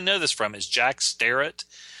fuck do I know this from? Is Jack Starrett.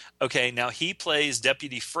 Okay, now he plays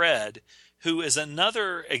Deputy Fred, who is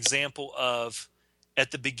another example of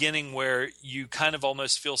at the beginning where you kind of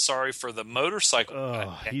almost feel sorry for the motorcycle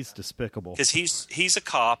guy. He's despicable. Because he's a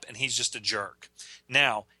cop and he's just a jerk.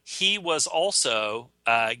 Now, he was also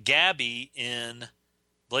Gabby in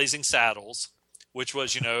Blazing Saddles, which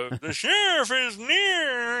was, the sheriff is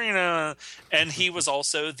near, and he was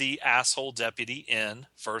also the asshole deputy in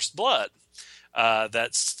First Blood. Oh,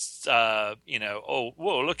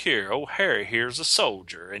 whoa, look here. Oh, Harry, here's a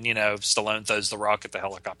soldier. And, Stallone throws the rock at the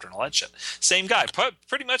helicopter and all that shit. Same guy,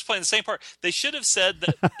 pretty much playing the same part. They should have said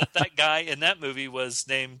that guy in that movie was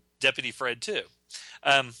named Deputy Fred, too.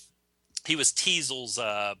 He was Teasel's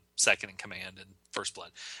second in command in First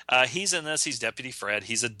Blood. He's in this. He's Deputy Fred.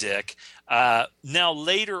 He's a dick. Now,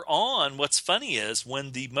 later on, what's funny is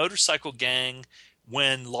when the motorcycle gang,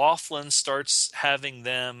 when Laughlin starts having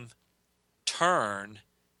them turn,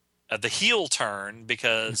 the heel turn,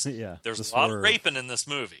 because there's a lot of raping in this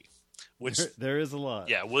movie. Which there is a lot.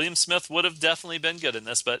 Yeah, William Smith would have definitely been good in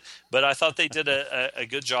this, but I thought they did a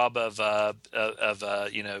good job of the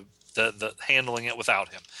handling it without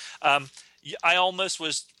him. I almost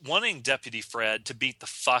was wanting Deputy Fred to beat the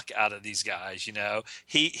fuck out of these guys.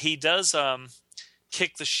 He does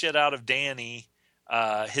kick the shit out of Danny,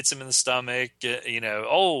 hits him in the stomach.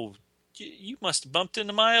 You must have bumped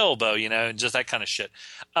into my elbow, and just that kind of shit.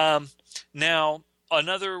 Now,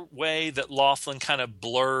 another way that Laughlin kind of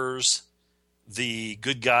blurs the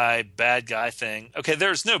good guy, bad guy thing. Okay,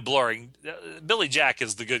 there's no blurring. Billy Jack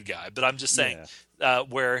is the good guy, but I'm just saying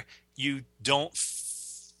where you don't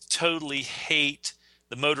totally hate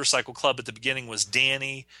the motorcycle club at the beginning was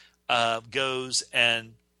Danny goes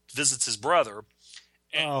and visits his brother.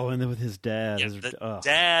 And then with his dad.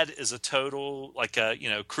 Dad is a total,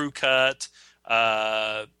 crew cut,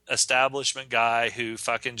 establishment guy who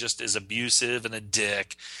fucking just is abusive and a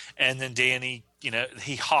dick. And then Danny,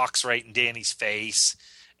 he hawks right in Danny's face.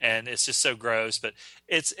 And it's just so gross. But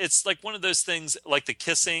it's like one of those things, like the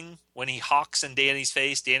kissing, when he hawks in Danny's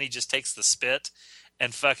face, Danny just takes the spit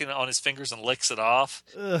and fucking on his fingers and licks it off.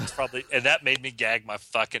 And that made me gag my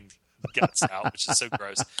fucking guts out, which is so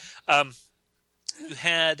gross. You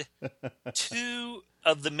had two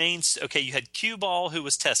of the main. Okay, you had Cue Ball, who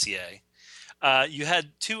was Tessier. You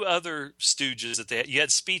had two other stooges that you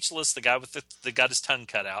had Speechless, the guy with the got his tongue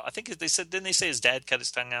cut out. I think didn't they say his dad cut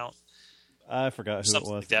his tongue out? I forgot who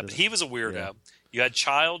Something it was. Like that, but he was a weirdo. Yeah. You had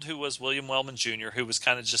Child, who was William Wellman Jr., who was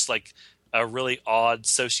kind of just like a really odd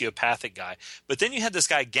sociopathic guy. But then you had this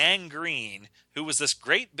guy Gangrene, who was this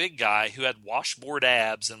great big guy who had washboard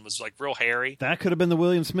abs and was like real hairy. That could have been the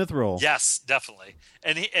William Smith role. Yes, definitely.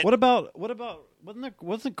 And what about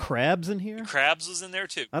wasn't Krabs in here? Krabs was in there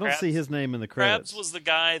too. I don't see his name in the credits. Krabs was the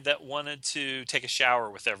guy that wanted to take a shower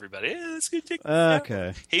with everybody. Let's go take a shower.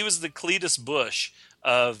 Okay. He was the Cletus Bush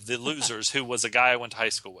of the Losers, who was a guy I went to high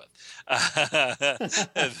school with.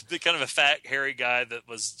 The kind of a fat, hairy guy that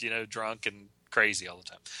was, drunk and crazy all the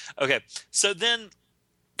time. Okay, so then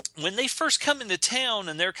when they first come into town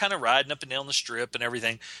and they're kind of riding up and down the strip and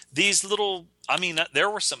everything, these little, there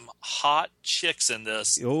were some hot chicks in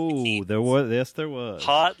this. Oh, there was. Yes, there was.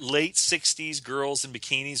 Hot late 60s girls in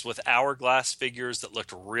bikinis with hourglass figures that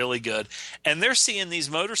looked really good. And they're seeing these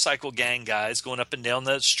motorcycle gang guys going up and down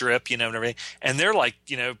the strip, and everything. And they're like,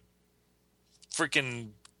 freaking,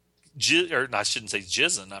 I shouldn't say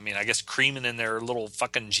jizzing. I guess creaming in their little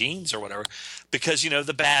fucking jeans or whatever. Because,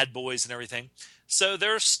 the bad boys and everything. So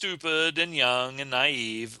they're stupid and young and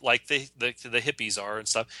naive, like the hippies are and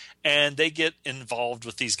stuff, and they get involved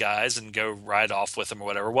with these guys and go ride off with them or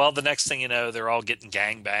whatever. Well, the next thing you know, they're all getting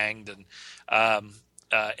gangbanged and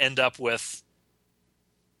end up with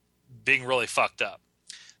being really fucked up.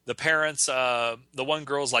 The parents, the one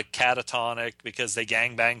girl's like catatonic because they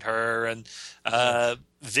gangbanged her, and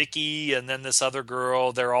Vicky and then this other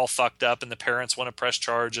girl, they're all fucked up, and the parents want to press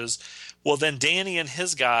charges. Well, then Danny and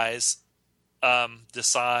his guys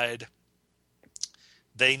decide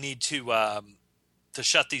they need to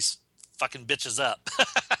shut these fucking bitches up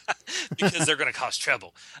because they're going to cause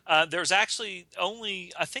trouble. There's actually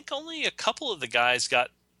only a couple of the guys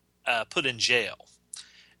got put in jail,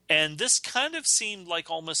 and this kind of seemed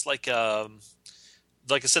like almost like I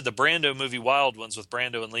said, the Brando movie Wild Ones with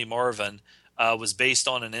Brando and Lee Marvin was based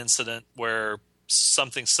on an incident where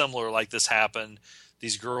something similar like this happened.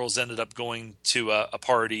 These girls ended up going to a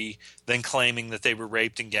party, then claiming that they were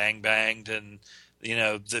raped and gangbanged, and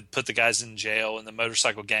they put the guys in jail, and the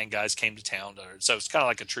motorcycle gang guys came to town. So it's kind of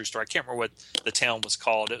like a true story. I can't remember what the town was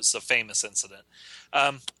called. It was a famous incident.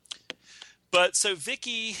 But so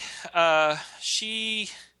Vicky, she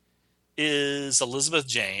is Elizabeth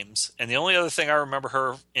James, and the only other thing I remember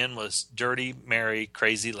her in was Dirty Mary,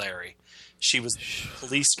 Crazy Larry. She was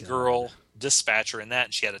police girl dispatcher in that,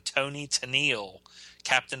 and she had a Tony Tennille,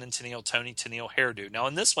 Captain and Tennille, Tony Tennille hairdo. Now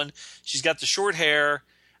in this one, she's got the short hair.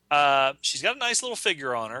 She's got a nice little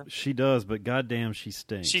figure on her. She does, but goddamn, she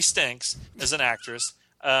stinks. She stinks as an actress.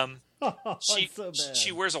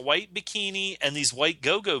 She wears a white bikini and these white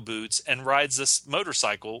go-go boots and rides this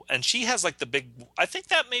motorcycle. And she has like the big. I think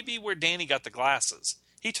that may be where Danny got the glasses.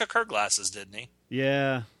 He took her glasses, didn't he?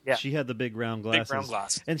 Yeah. She had the big round glasses. Big round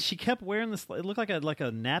glasses. And she kept wearing this. It looked like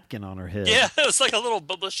a napkin on her head. Yeah, it was like a little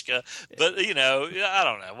babushka. But I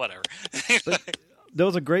don't know. Whatever. But there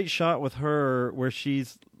was a great shot with her where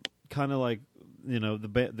she's kind of like.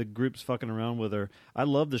 The group's fucking around with her. I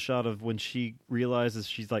love the shot of when she realizes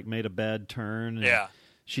she's like made a bad turn. And yeah.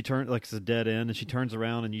 She turned like it's a dead end, and she turns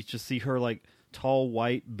around, and you just see her like tall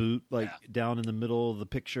white boot down in the middle of the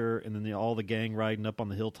picture, and then all the gang riding up on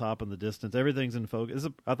the hilltop in the distance. Everything's in focus.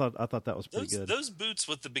 I thought that was pretty good. Those boots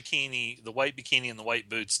with the bikini, the white bikini and the white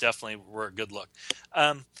boots, definitely were a good look.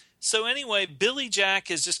 So anyway, Billy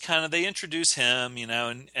Jack is just kind of, they introduce him,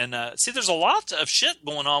 and see, there's a lot of shit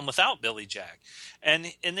going on without Billy Jack,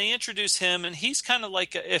 and they introduce him, and he's kind of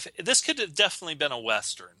like if this could have definitely been a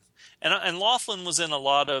Western, and Laughlin was in a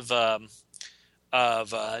lot of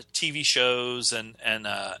TV shows and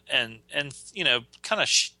kind of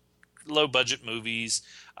low budget movies.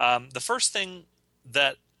 The first thing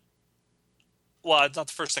that. Well, it's not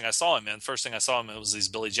the first thing I saw him in. The first thing I saw him in was these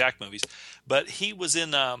Billy Jack movies. But he was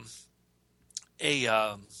in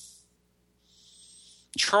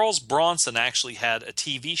Charles Bronson actually had a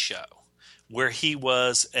TV show where he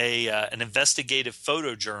was an investigative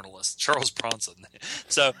photojournalist, Charles Bronson.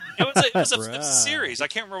 So it was a series. I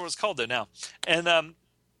can't remember what it's called though now. And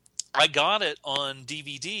I got it on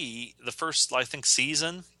DVD the first, I think,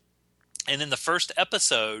 season. And in the first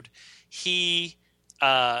episode, he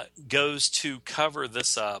goes to cover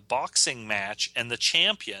this boxing match, and the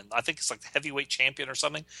champion, I think it's like the heavyweight champion or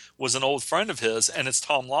something, was an old friend of his, and it's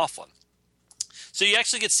Tom Laughlin. So you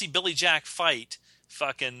actually get to see Billy Jack fight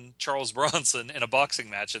fucking Charles Bronson in a boxing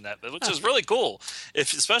match in that, which is really cool,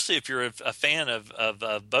 especially if you're a fan of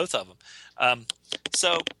both of them.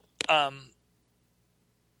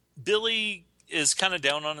 Billy is kind of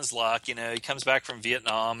down on his luck. He comes back from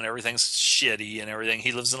Vietnam and everything's shitty and everything.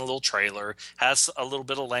 He lives in a little trailer, has a little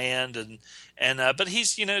bit of land, but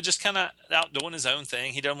he's, just kind of out doing his own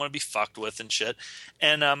thing. He doesn't want to be fucked with and shit.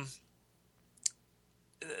 And,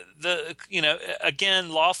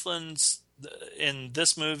 again, Laughlin's in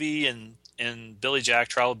this movie and in Billy Jack,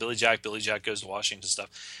 Trial of Billy Jack Goes to Washington stuff.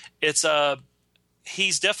 It's,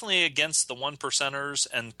 he's definitely against the one percenters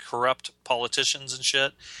and corrupt politicians and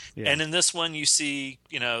shit. Yeah. And in this one, you see,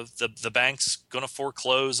 the bank's going to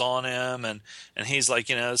foreclose on him, and he's like,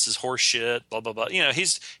 this is horse shit, blah blah blah.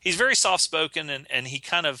 He's very soft spoken, and he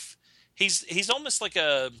kind of he's almost like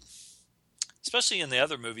especially in the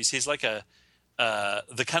other movies, he's like the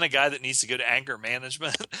kind of guy that needs to go to anger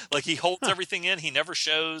management. Like he holds everything in. He never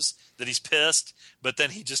shows that he's pissed, but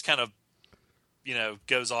then he just kind of,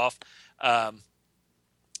 goes off.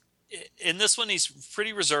 In this one, he's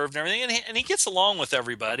pretty reserved and everything, and he gets along with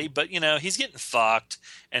everybody, but he's getting fucked,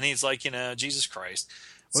 and he's like, Jesus Christ.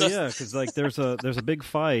 So, well, yeah, because like there's a big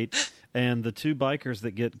fight, and the two bikers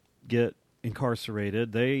that get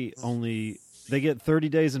incarcerated, they get 30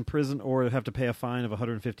 days in prison or have to pay a fine of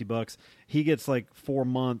 $150. He gets like 4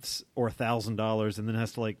 months or $1,000, and then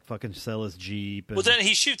has to like fucking sell his Jeep. Well, then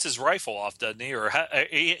he shoots his rifle off, doesn't he? Or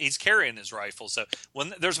he's carrying his rifle. So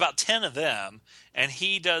when there's about 10 of them, and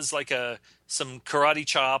he does like some karate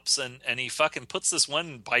chops, and he fucking puts this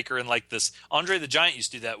one biker in like this. Andre the Giant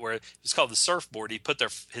used to do that, where it's called the surfboard. He put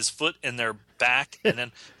his foot in their back and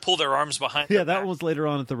then pull their arms behind. Yeah, that back. one was later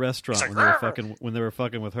on at the restaurant like, when they were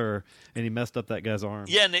fucking with her, and he messed up that guy's arm.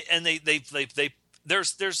 Yeah, and they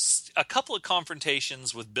there's a couple of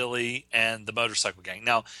confrontations with Billy and the motorcycle gang.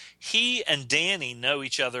 Now, he and Danny know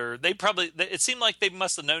each other. It seemed like they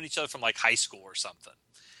must have known each other from like high school or something.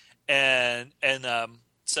 And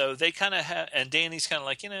so they kind of have, and Danny's kind of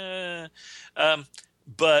like,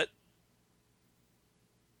 but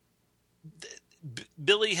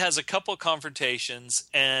Billy has a couple of confrontations,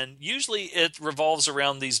 and usually it revolves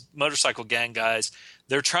around these motorcycle gang guys.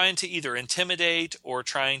 They're trying to either intimidate or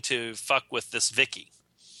trying to fuck with this Vicky.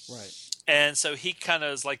 Right. And so he kind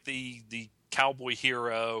of is like the cowboy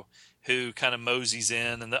hero who kind of moseys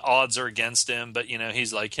in, and the odds are against him, but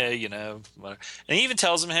he's like, hey, whatever. And he even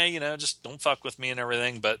tells him, hey, just don't fuck with me and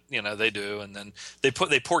everything, but they do. And then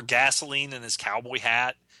they pour gasoline in his cowboy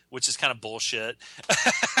hat, which is kind of bullshit.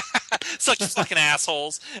 Such fucking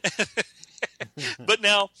assholes. But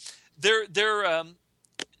now they're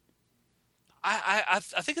I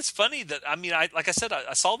think it's funny that, I mean, like I said,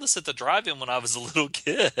 I saw this at the drive-in when I was a little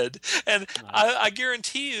kid, and I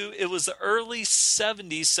guarantee you it was the early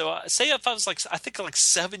 70s. So say if I was I think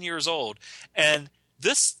 7 years old, and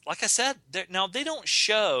this, like I said, now they don't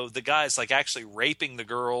show the guys actually raping the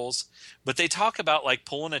girls, but they talk about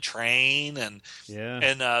pulling a train, and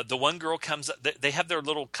the one girl comes, they have their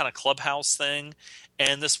little kind of clubhouse thing,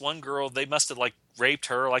 and this one girl, they must have raped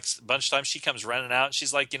her a bunch of times. She comes running out, and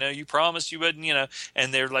she's like, you promised you wouldn't,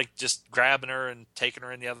 and they're just grabbing her and taking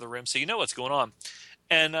her in the other room. So what's going on.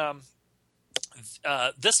 And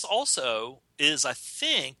this also is, I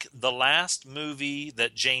think, the last movie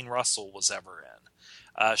that Jane Russell was ever in.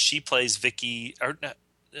 She plays Vicky, or no,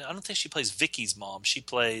 I don't think she plays Vicky's mom. She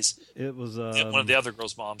plays one of the other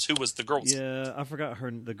girls' moms, who was the girl's. Yeah, I forgot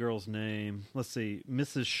the girl's name. Let's see,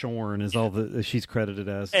 Mrs. Shorn is all that she's credited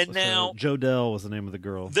as. And now Jodelle was the name of the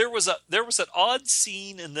girl. There was an odd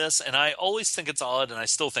scene in this, and I always think it's odd, and I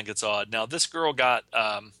still think it's odd. Now this girl got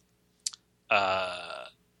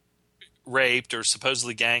raped or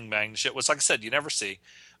supposedly gangbanged and shit, which, like I said, you never see.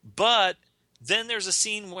 But then there's a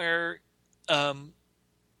scene where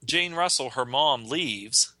Jane Russell, her mom,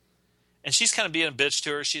 leaves, and she's kind of being a bitch to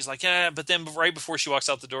her. She's like, yeah, but then right before she walks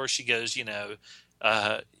out the door, she goes, she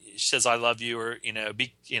says, I love you, or,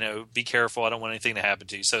 be careful. I don't want anything to happen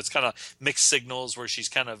to you. So it's kind of mixed signals where she's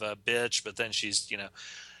kind of a bitch, but then she's,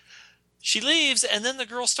 she leaves, and then the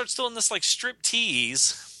girl starts doing this strip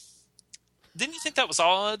tease. Didn't you think that was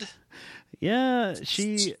odd? Yeah,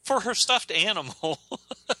 for her stuffed animal.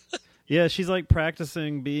 Yeah, she's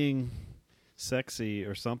practicing being sexy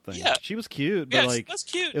or something. Yeah, she was cute, but that's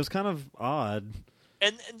cute. It was kind of odd.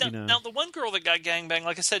 And now the one girl that got gangbanged,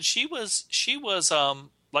 like I said, she was catatonic.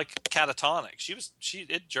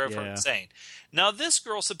 It drove her insane. Now this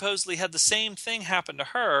girl supposedly had the same thing happen to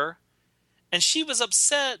her, and she was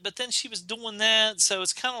upset, but then she was doing that, so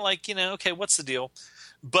it's kind of okay, what's the deal?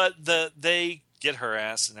 But they get her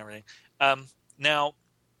ass and everything. Now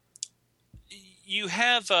you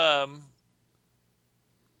have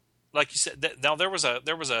like you said, now there was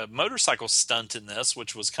a motorcycle stunt in this,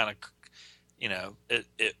 which was kind of,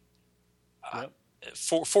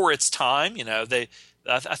 for its time, I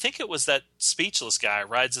think it was that Speechless guy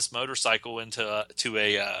rides this motorcycle into a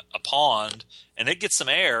pond, and it gets some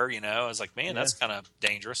air. I was like, man, that's kind of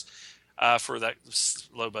dangerous for that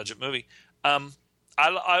low budget movie.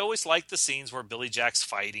 I always like the scenes where Billy Jack's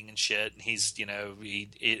fighting and shit, and he's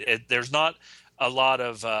there's not a lot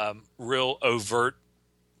of real overt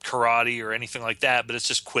karate or anything like that, but it's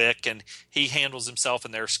just quick, and he handles himself,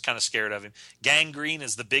 and they're kind of scared of him. Gangrene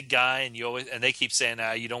is the big guy, and they keep saying,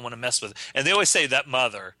 you don't want to mess with it. And they always say that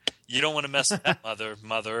mother, you don't want to mess with that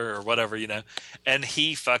mother or whatever, and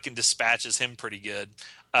he fucking dispatches him pretty good.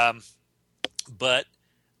 But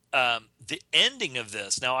the ending of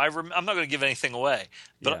this, now I'm not going to give anything away,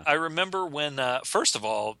 but I remember when first of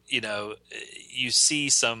all, you see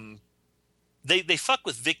they fuck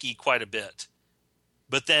with Vicky quite a bit.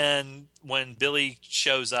 But then when Billy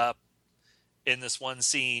shows up in this one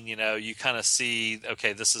scene, you kind of see,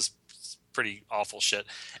 okay, this is pretty awful shit.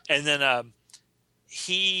 And then I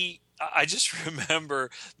just remember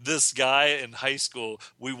this guy in high school.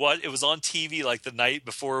 It was on TV the night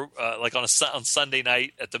before, on Sunday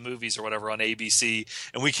night at the movies or whatever on ABC.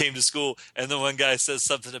 And we came to school, and the one guy says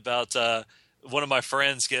something about one of my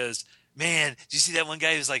friends goes, man, did you see that one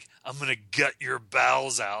guy who's like, I'm going to gut your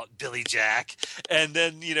bowels out, Billy Jack? And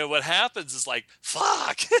then, what happens is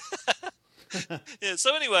fuck. Yeah,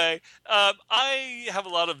 so anyway, I have a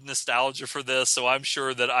lot of nostalgia for this, so I'm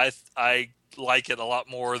sure that I like it a lot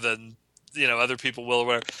more than, other people will or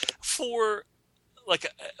whatever. For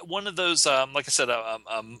one of those, like I said,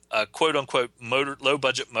 a quote unquote low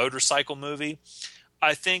budget motorcycle movie,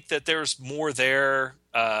 I think that there's more there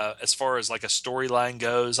as far as a storyline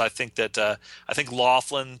goes. I think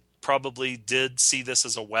Laughlin probably did see this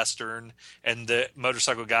as a Western, and the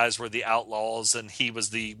motorcycle guys were the outlaws, and he was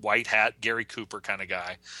the white hat Gary Cooper kind of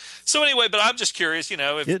guy. So anyway, but I'm just curious,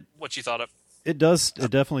 what you thought of. It does. It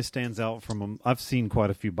definitely stands out from them. I've seen quite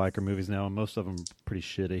a few biker movies now, and most of them are pretty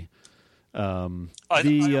shitty. I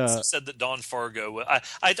also said that Don Fargo.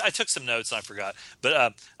 I took some notes and I forgot,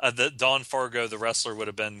 but the Don Fargo, the wrestler, would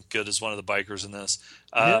have been good as one of the bikers in this.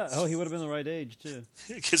 He would have been the right age too,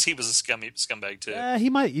 because he was a scumbag too. He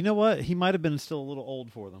might. You know what? He might have been still a little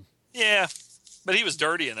old for them. Yeah, but he was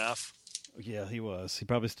dirty enough. Yeah, he was. He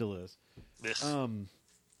probably still is. This movie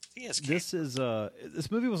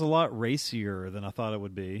was a lot racier than I thought it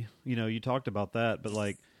would be. You talked about that, but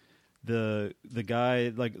the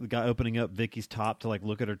guy opening up Vicky's top to like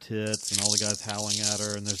look at her tits, and all the guys howling at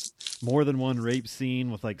her, and there's more than one rape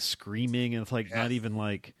scene with like screaming, and it's like not even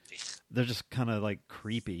like they're just kind of like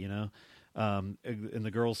creepy, you know. And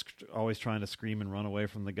the girls always trying to scream and run away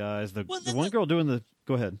from the guys. The one girl doing the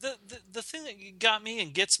go ahead. The thing that got me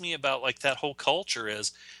and gets me about like that whole culture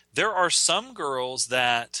is there are some girls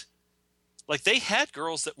that like they had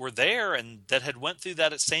girls that were there and that had went through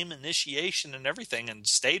that same initiation and everything and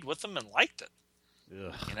stayed with them and liked it.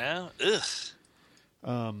 Ugh. You know?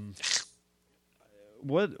 Ugh.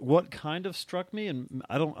 What kind of struck me, and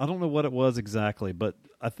I don't know what it was exactly, but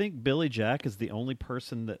I think Billy Jack is the only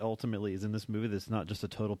person that ultimately is in this movie that's not just a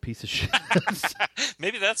total piece of shit.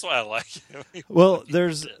 Maybe that's why I like it. Well,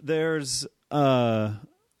 there's the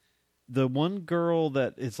one girl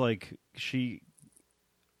that is like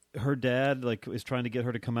her dad like is trying to get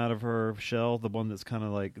her to come out of her shell, the one that's kind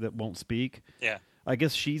of like that won't speak. Yeah. I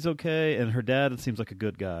guess she's okay, and her dad seems like a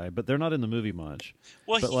good guy, but they're not in the movie much.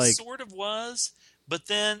 Well, but he sort of was, but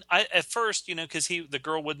then at first, you know, because the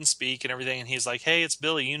girl wouldn't speak and everything, and he's like, "Hey, it's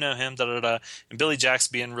Billy, you know him." Da da da. And Billy Jack's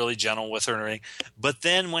being really gentle with her and everything. But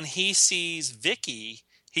then when he sees Vicky,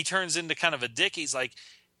 he turns into kind of a dick. He's like,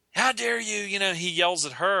 "How dare you?" You know, he yells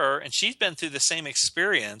at her, and she's been through the same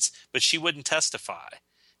experience, but she wouldn't testify.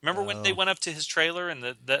 Remember when they went up to his trailer and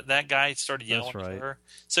that guy started yelling at her?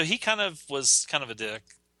 So he kind of was kind of a dick.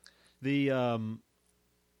 I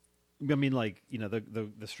mean, like, you know, the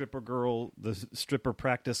stripper girl, the stripper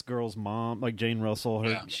practice girl's mom, like Jane Russell,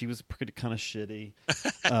 she was pretty kind of shitty.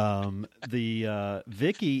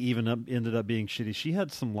 Vicky even ended up being shitty. She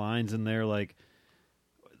had some lines in there like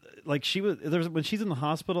she was when she's in the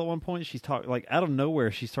hospital at one point, she's talking like out of nowhere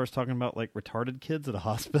she starts talking about like retarded kids at a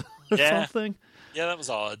hospital or something. Yeah, that was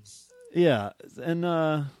odd. Yeah, and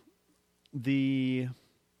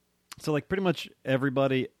so like pretty much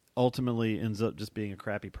everybody ultimately ends up just being a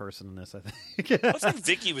crappy person in this, I think. I think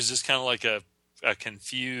Vicky was just kind of like a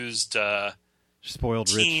confused spoiled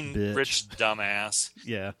teen rich dumbass.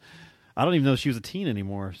 Yeah. I don't even know if she was a teen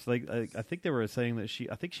anymore. So like, I think they were saying that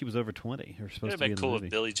I think she was over 20 or supposed to be in the movie. It would have been cool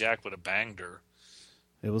if Billy Jack would have banged her.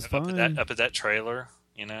 It was fun. Up at that trailer,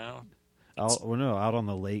 you know? Out on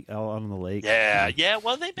the lake. Yeah.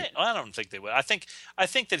 Well, I don't think they would. I think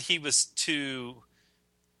that he was too,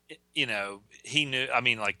 you know, he knew. I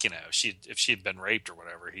mean, like, you know, if she had been raped or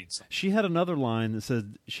whatever, She had another line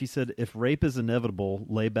that she said, "If rape is inevitable,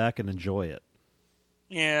 lay back and enjoy it."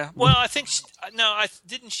 Yeah. Well, I think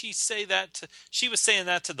didn't she say that? She was saying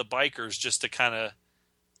that to the bikers just to kind of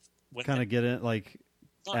get it, like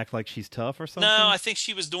act like she's tough or something. No, I think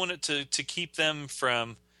she was doing it to keep them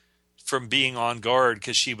from being on guard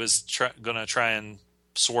because she was going to try and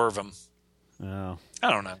swerve them. Oh,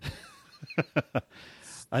 I don't know.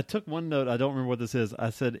 I took one note. I don't remember what this is. I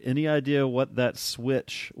said, "Any idea what that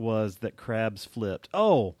switch was that Krabs flipped?"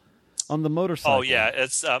 Oh, on the motorcycle. Oh yeah,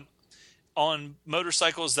 it's on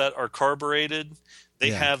motorcycles that are carbureted.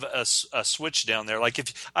 They have a switch down there. Like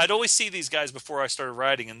I'd always see these guys before I started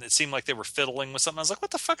riding, and it seemed like they were fiddling with something. I was like,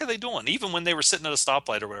 "What the fuck are they doing?" Even when they were sitting at a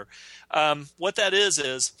stoplight or whatever. What that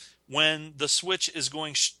is when the switch is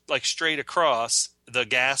going like straight across, the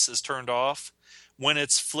gas is turned off. When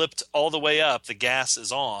it's flipped all the way up, the gas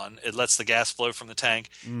is on. It lets the gas flow from the tank.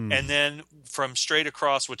 And then from straight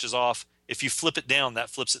across, which is off, if you flip it down,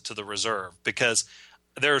 that flips it to the reserve. Because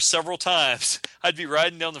there are several times I'd be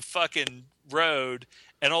riding down the fucking road,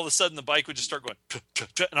 and all of a sudden the bike would just start going,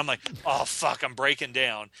 and I'm like, oh, fuck, I'm breaking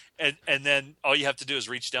down. And then all you have to do is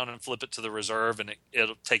reach down and flip it to the reserve, and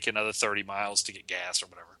it'll take you another 30 miles to get gas or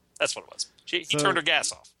whatever. That's what it was. He turned her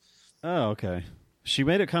gas off. Oh, okay. She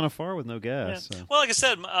made it kind of far with no gas. Yeah. So. Well, like I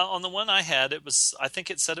said, on the one I had, I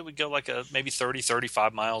think it said it would go like maybe 30,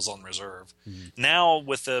 35 miles on reserve. Mm-hmm. Now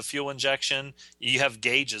with the fuel injection, you have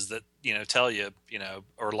gauges that, you know, tell you, you know,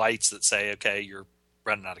 or lights that say, okay, you're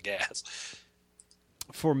running out of gas.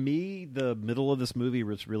 For me, the middle of this movie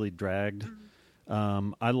was really dragged.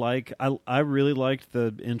 I really liked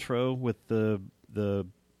the intro with the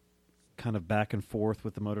kind of back and forth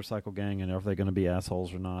with the motorcycle gang and are they going to be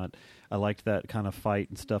assholes or not. I liked that kind of fight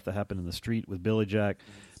and stuff that happened in the street with Billy Jack.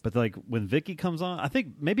 But like when Vicky comes on, I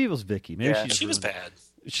think maybe it was Vicky. Maybe she was bad.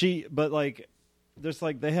 But like there's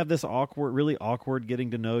like they have this really awkward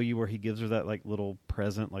getting to know you where he gives her that like little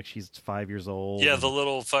present like she's 5 years old. Yeah, the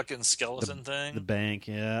little fucking skeleton thing. The bank,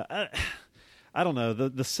 yeah. I don't know.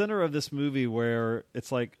 The center of this movie where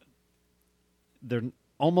it's like they're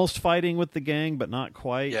almost fighting with the gang but not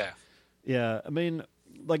quite. Yeah. Yeah, I mean,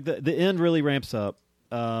 like the end really ramps up.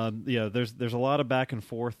 There's a lot of back and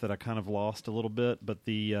forth that I kind of lost a little bit, but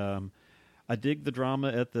I dig the drama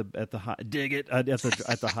at the dig it at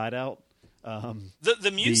the hideout.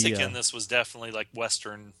 The music in this was definitely like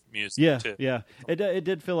Western music. Yeah, too. yeah. It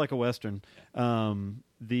did feel like a Western. That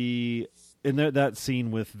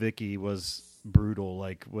scene with Vicky was brutal.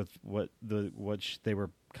 Like with what they were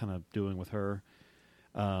kind of doing with her.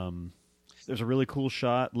 There's a really cool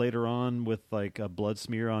shot later on with like a blood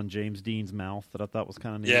smear on James Dean's mouth that I thought was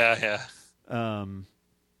kind of neat. Yeah. I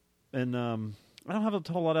don't have a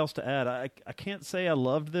whole lot else to add. I can't say I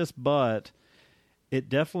loved this, but it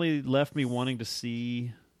definitely left me wanting to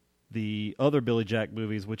see the other Billy Jack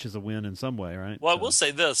movies, which is a win in some way, right? Well, I will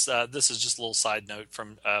say this. This is just a little side note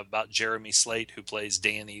from about Jeremy Slate, who plays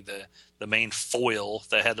Danny, the main foil,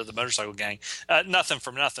 the head of the motorcycle gang. Nothing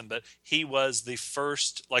from nothing, but he was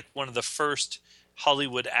one of the first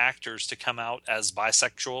Hollywood actors to come out as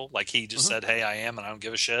bisexual. Like he just said, "Hey, I am, and I don't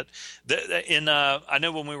give a shit." I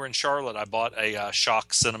know when we were in Charlotte, I bought a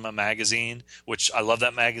Shock Cinema magazine, which I love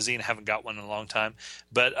that magazine. I haven't got one in a long time,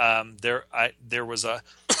 but there was a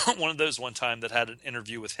one of those one time that had an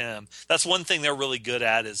interview with him. That's one thing they're really good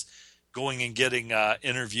at, is going and getting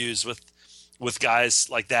interviews with guys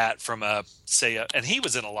like that from and he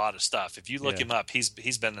was in a lot of stuff. If you look him up, he's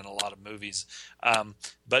been in a lot of movies.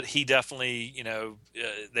 But he definitely,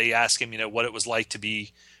 they asked him, what it was like to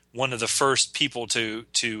be one of the first people to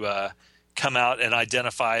come out and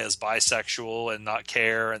identify as bisexual and not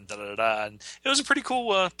care and da-da-da. And it was a pretty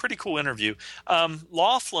cool interview.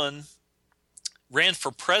 Laughlin ran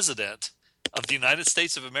for president of the United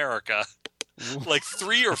States of America like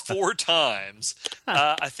 3 or 4 times.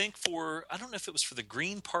 I think I don't know if it was for the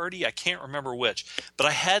Green Party. I can't remember which, but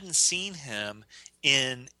I hadn't seen him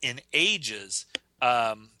in ages.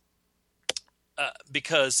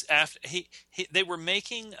 Because after they were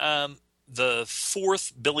making the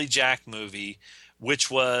 4th Billy Jack movie,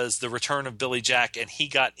 which was The Return of Billy Jack, and he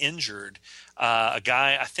got injured. I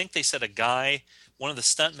think they said one of the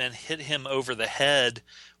stuntmen hit him over the head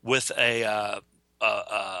with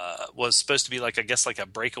was supposed to be like a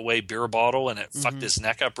breakaway beer bottle, and it fucked his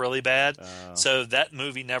neck up really bad. So that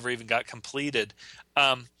movie never even got completed.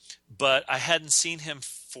 But I hadn't seen him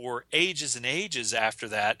for ages and ages after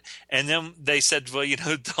that. And then they said, well,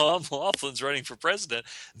 Tom Laughlin's running for president.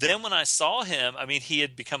 Then when I saw him, I mean, he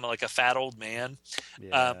had become like a fat old man.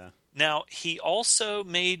 Yeah. Now, he also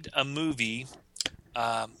made a movie.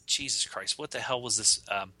 Jesus Christ, what the hell was this?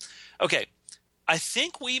 Okay. I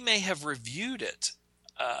think we may have reviewed it.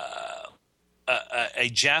 A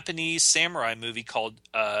Japanese samurai movie called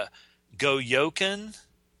Goyoken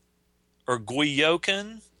or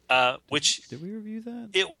Goyoken, which did we review that?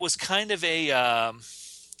 It was kind of a.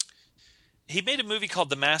 He made a movie called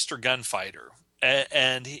The Master Gunfighter,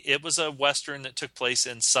 and it was a Western that took place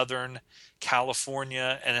in Southern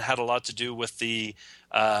California, and it had a lot to do with the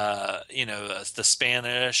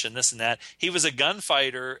Spanish and this and that. He was a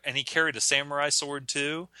gunfighter, and he carried a samurai sword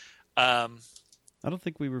too. I don't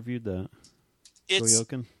think we reviewed that.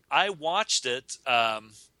 Goyoken? I watched it.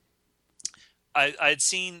 I'd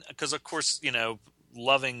seen, because of course,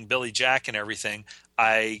 loving Billy Jack and everything,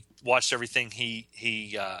 I watched everything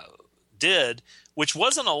he did, which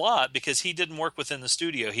wasn't a lot because he didn't work within the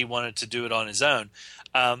studio. He wanted to do it on his own.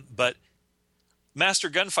 But Master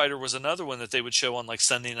Gunfighter was another one that they would show on like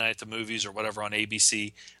Sunday night at the movies or whatever on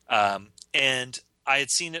ABC. And I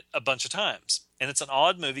had seen it a bunch of times. And it's an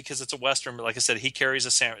odd movie because it's a Western, but like I said, he carries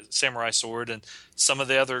a samurai sword, and some of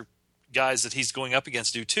the other guys that he's going up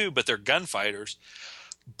against do too, but they're gunfighters.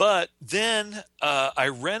 But then I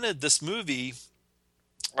rented this movie,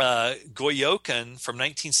 Goyoken, from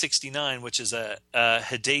 1969, which is a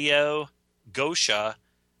Hideo Gosha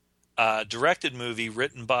directed movie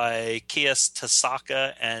written by Kies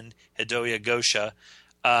Tasaka and Hideo Gosha.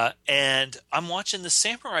 And I'm watching the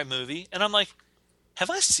samurai movie, and I'm like, have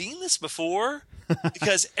I seen this before?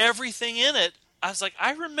 Because everything in it, I was like,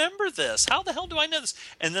 I remember this. How the hell do I know this?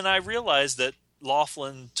 And then I realized that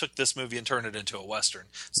Laughlin took this movie and turned it into a Western.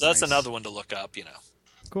 So that's another one to look up,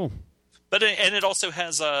 Cool. But it also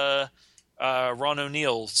has Ron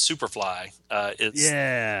O'Neal, Superfly. It's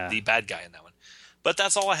the bad guy in that one. But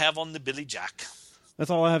that's all I have on the Billy Jack. That's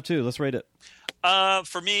all I have too. Let's rate it.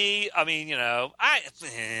 For me, I mean,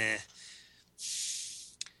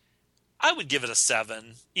 I would give it a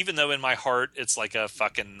 7, even though in my heart it's like a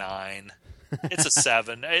fucking 9. It's a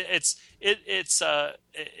 7.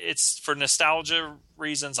 It's for nostalgia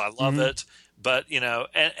reasons. I love it, but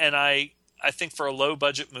and I think for a low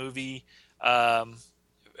budget movie, a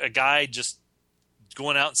guy just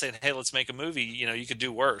going out and saying, "Hey, let's make a movie," you could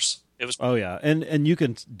do worse. It was. Oh yeah, and you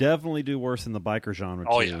can definitely do worse in the biker genre.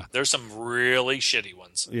 Oh too. yeah, there's some really shitty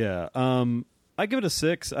ones. Yeah. I give it a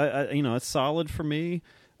 6. It's solid for me.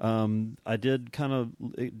 It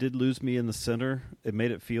did lose me in the center. It made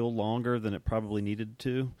it feel longer than it probably needed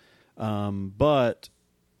to. But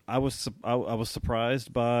I was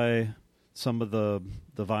surprised by some of the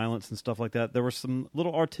violence and stuff like that. There were some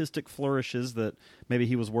little artistic flourishes that maybe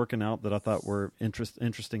he was working out that I thought were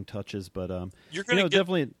interesting touches. But you're going to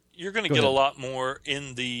definitely get a lot more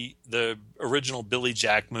in the original Billy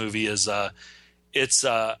Jack movie. I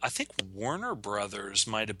think Warner Brothers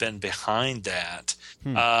might have been behind that.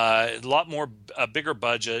 A lot more, a bigger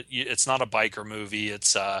budget. It's not a biker movie.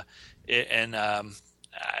 It's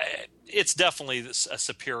definitely a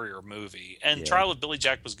superior movie. And Trial of Billy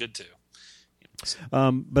Jack was good too.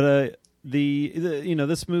 But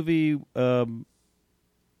this movie,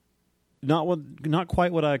 not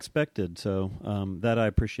quite what I expected. So that I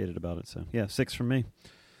appreciated about it. So yeah, 6 from me.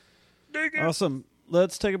 Awesome.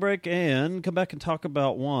 Let's take a break and come back and talk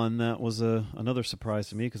about one that was another surprise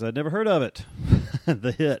to me because I'd never heard of it.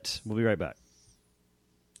 The Hit. We'll be right back.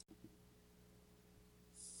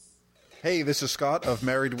 Hey, this is Scott of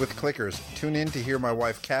Married with Clickers. Tune in to hear my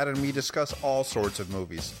wife Kat and me discuss all sorts of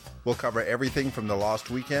movies. We'll cover everything from The Lost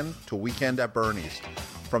Weekend to Weekend at Bernie's.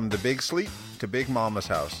 From The Big Sleep to Big Mama's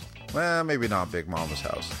House. Well, maybe not Big Mama's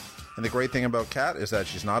House. And the great thing about Kat is that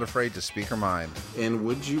she's not afraid to speak her mind. And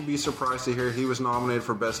would you be surprised to hear he was nominated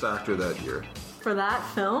for Best Actor that year? For that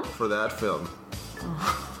film? For that film.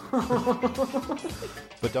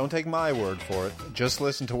 But don't take my word for it. Just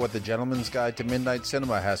listen to what the Gentleman's Guide to Midnight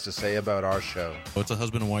Cinema has to say about our show. It's a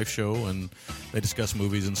husband and wife show, and they discuss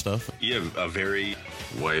movies and stuff. Yeah, a very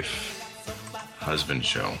wife-husband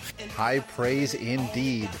show. High praise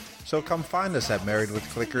indeed. So come find us at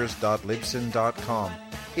marriedwithclickers.libsyn.com.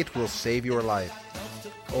 It will save your life.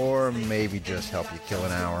 Or maybe just help you kill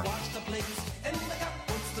an hour.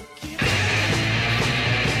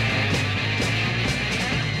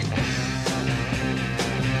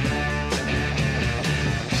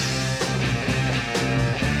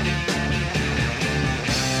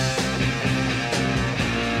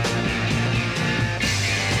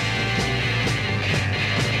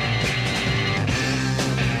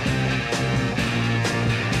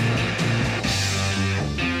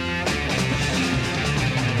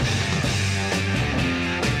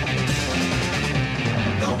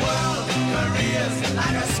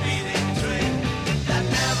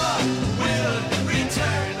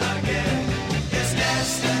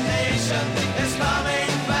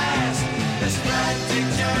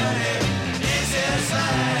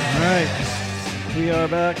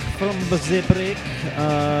 Back from the break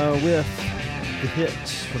with The Hit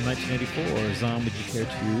from 1984. Zom, would you care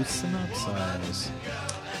to synopsize?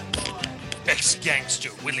 Ex-gangster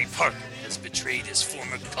Willie Parker has betrayed his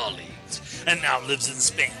former colleagues and now lives in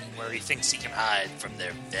Spain, where he thinks he can hide from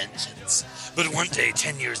their vengeance. But one day,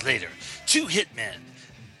 10 years later, 2 hitmen,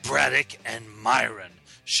 Braddock and Myron,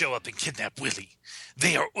 show up and kidnap Willie.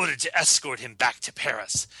 They are ordered to escort him back to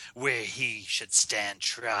Paris, where he should stand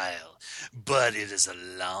trial. But it is a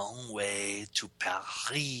long way to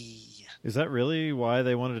Paris. Is that really why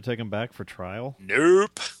they wanted to take him back for trial?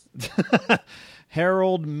 Nope.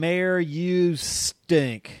 Harold Mayer, you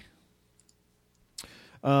stink.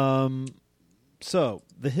 So,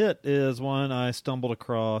 The Hit is one I stumbled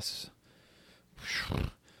across.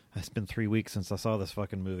 It's been 3 weeks since I saw this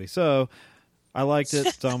fucking movie. So, I liked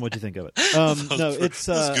it. Tom, what'd you think of it? It's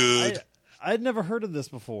good. I'd never heard of this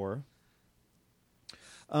before.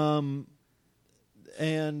 And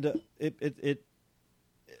it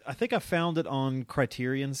I think I found it on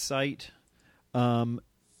Criterion's site,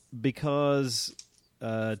 because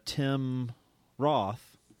Tim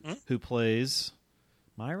Roth, who plays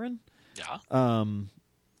Myron,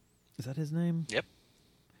 is that his name? Yep.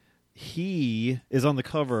 He is on the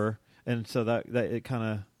cover, and so that it kind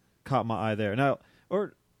of caught my eye there. Now,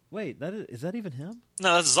 or wait, is that even him?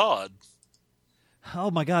 No, that's Zod.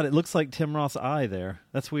 Oh my god, it looks like Tim Roth's eye there.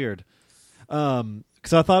 That's weird.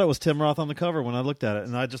 Because I thought it was Tim Roth on the cover when I looked at it,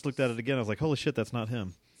 and I just looked at it again. I was like, holy shit, that's not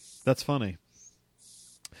him. That's funny.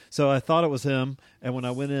 So I thought it was him, and when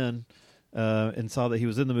I went in and saw that he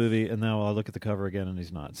was in the movie, and now I look at the cover again, and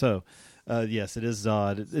he's not. So, yes, it is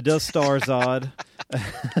Zod. It does star Zod.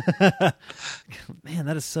 Man,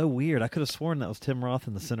 that is so weird. I could have sworn that was Tim Roth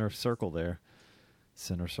in the center circle there.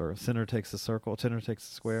 Center circle. Center takes a circle. Center takes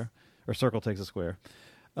a square. Or circle takes a square.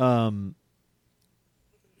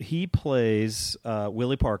 He plays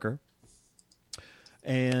Willie Parker.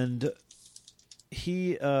 And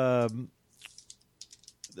he... the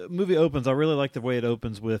movie opens. I really like the way it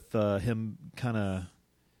opens with him kind of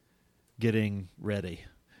getting ready.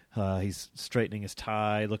 He's straightening his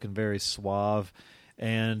tie, looking very suave.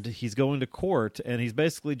 and he's going to court, and he's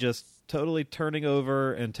basically just totally turning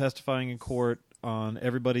over and testifying in court on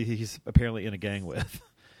everybody he's apparently in a gang with.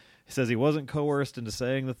 He says he wasn't coerced into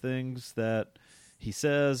saying the things that he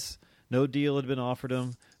says. No deal had been offered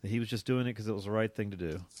him. That he was just doing it because it was the right thing to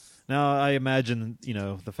do. Now, I imagine,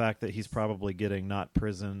 the fact that he's probably getting not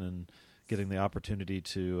prison and getting the opportunity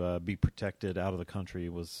to be protected out of the country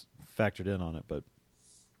was factored in on it. But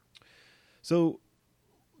so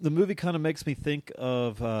the movie kind of makes me think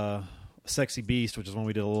of Sexy Beast, which is one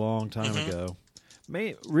we did a long time ago.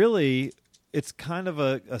 Really, it's kind of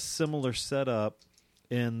a similar setup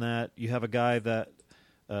in that you have a guy that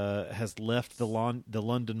has left the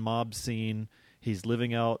London mob scene. He's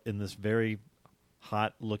living out in this very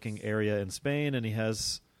hot-looking area in Spain, and he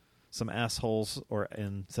has some assholes, or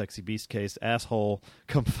in Sexy Beast case, asshole,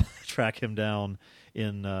 come track him down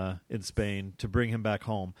in Spain to bring him back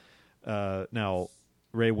home. Now,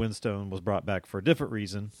 Ray Winstone was brought back for a different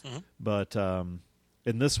reason, but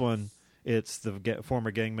in this one, it's the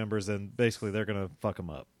former gang members, and basically they're going to fuck him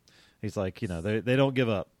up. He's like, they don't give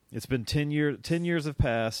up. It's been 10 years have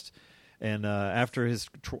passed, and after his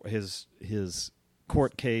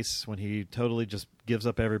court case, when he totally just gives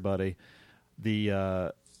up everybody,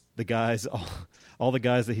 the guys, all the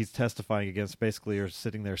guys that he's testifying against, basically are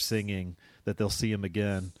sitting there singing that they'll see him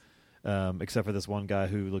again, except for this one guy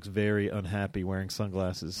who looks very unhappy wearing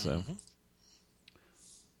sunglasses. So.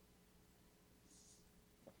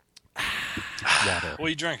 Water. What are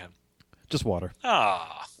you drinking? Just water.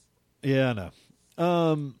 Ah. Yeah, I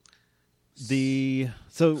know.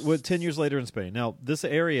 So what? 10 years later in Spain. Now, this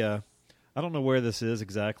area, I don't know where this is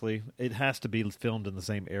exactly. It has to be filmed in the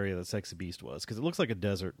same area that Sexy Beast was, because it looks like a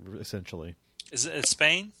desert, essentially. Is it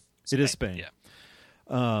Spain? It is Spain.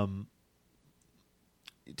 Yeah.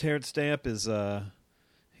 Terrence Stamp is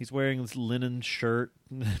he's wearing this linen shirt,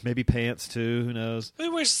 maybe pants too. Who knows? But he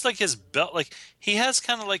wears like his belt. Like he has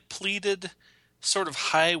kind of like pleated, sort of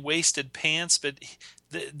high-waisted pants, but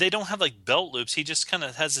they don't have like belt loops. He just kind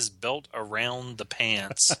of has his belt around the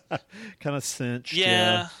pants, kind of cinched.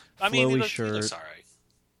 Yeah, I mean, he shirt. looks all right.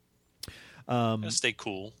 Gotta stay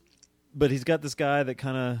cool. But he's got this guy that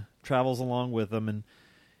kind of travels along with him, and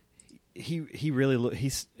he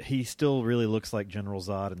still really looks like General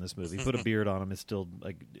Zod in this movie. Put a beard on him, it's still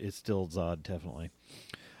Zod, definitely.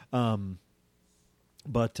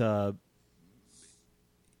 But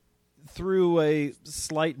through a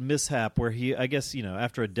slight mishap where I guess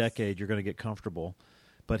after a decade you're going to get comfortable,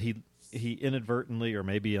 but he inadvertently, or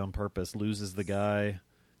maybe on purpose, loses the guy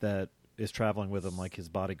that is traveling with him, like his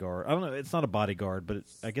bodyguard. I don't know. It's not a bodyguard, but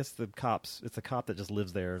I guess it's a cop that just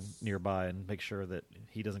lives there nearby and makes sure that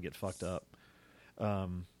he doesn't get fucked up.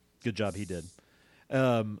 Good job he did.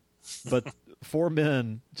 But four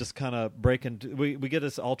men just kind of break into. We get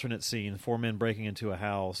this alternate scene: 4 men breaking into a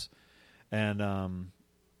house, and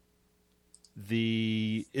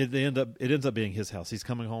it ends up being his house. He's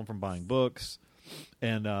coming home from buying books,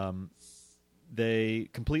 and they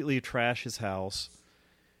completely trash his house.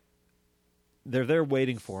 They're there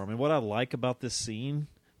waiting for him, and what I like about this scene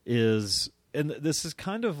is, and this is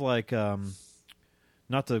kind of like,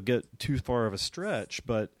 not to get too far of a stretch,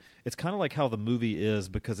 but it's kind of like how the movie is,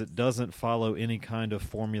 because it doesn't follow any kind of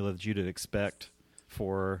formula that you'd expect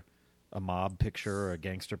for a mob picture or a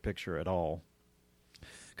gangster picture at all.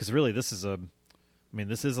 Because really, this is a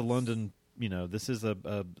London, this is a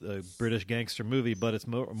British gangster movie, but it's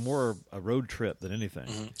more a road trip than anything.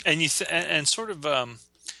 Mm-hmm. And sort of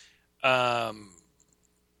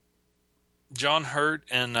John Hurt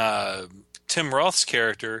and Tim Roth's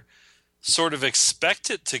character sort of expect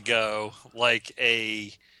it to go like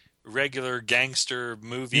a regular gangster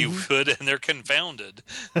movie would, and they're confounded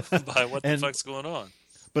by what the fuck's going on.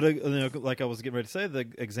 But like I was getting ready to say, the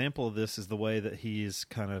example of this is the way that he's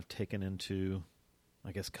kind of taken into,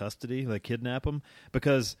 I guess, custody. They kidnap him,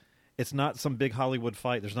 because it's not some big Hollywood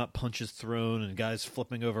fight. There's not punches thrown and guys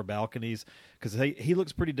flipping over balconies, because he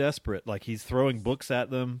looks pretty desperate. Like he's throwing books at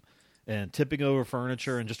them and tipping over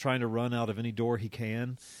furniture and just trying to run out of any door he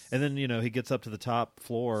can. And then, he gets up to the top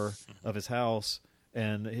floor of his house,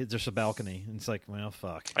 and there's a balcony. And it's like, well,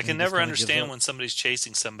 fuck. I can never understand when somebody's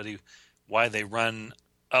chasing somebody why they run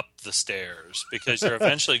up the stairs, because you're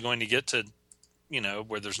eventually going to get to,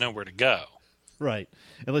 where there's nowhere to go. Right.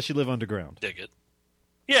 Unless you live underground. Dig it.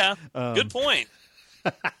 Yeah. Good point.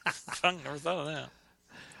 I never thought of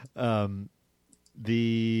that.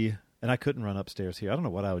 And I couldn't run upstairs here. I don't know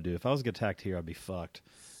what I would do. If I was attacked here, I'd be fucked.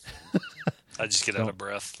 I'd just get out of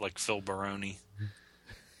breath like Phil Baroni.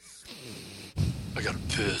 I gotta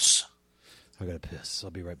piss. I'll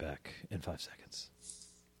be right back in 5 seconds.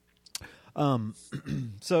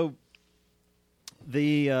 So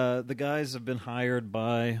The guys have been hired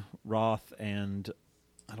by Roth, and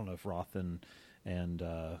I don't know if Roth and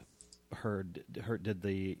Hurd did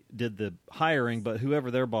the hiring, but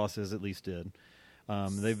whoever their boss is at least did.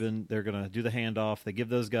 They're going to do the handoff. They give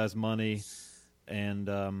those guys money,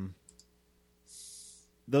 and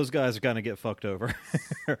those guys are going to get fucked over,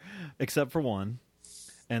 except for one,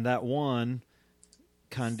 and that one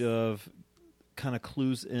kind of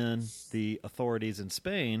clues in the authorities in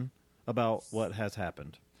Spain about what has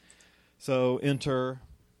happened. So enter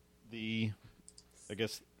the, I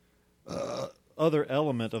guess, other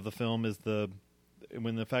element of the film is the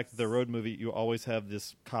fact that they're a road movie, you always have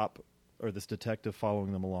this cop or this detective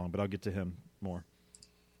following them along, but I'll get to him more.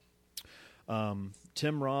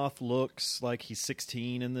 Tim Roth looks like he's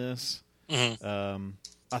 16 in this. Mm-hmm.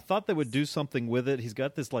 I thought they would do something with it. He's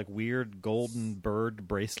got this like weird golden bird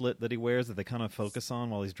bracelet that he wears that they kind of focus on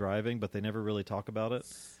while he's driving, but they never really talk about it.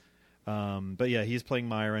 But yeah, he's playing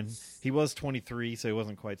Myron. He was 23, so he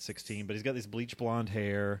wasn't quite 16, but he's got this bleach blonde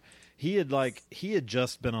hair. He had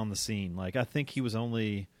just been on the scene. Like, I think he was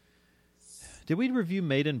only... Did we review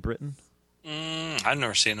Made in Britain? I've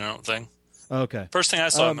never seen it, I don't think. Okay. First thing I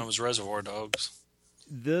saw him in was Reservoir Dogs.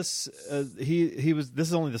 This this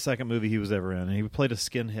is only the second movie he was ever in, and he played a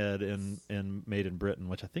skinhead in Made in Britain,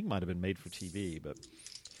 which I think might have been made for TV. But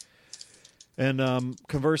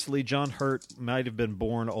conversely, John Hurt might have been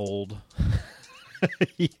born old.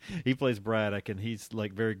 he plays Braddock, and he's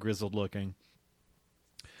like very grizzled looking.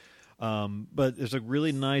 But there's a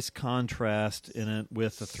really nice contrast in it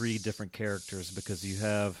with the three different characters, because you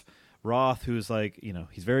have Roth, who's like,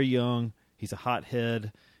 he's very young, he's a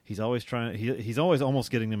hothead. He's always he's always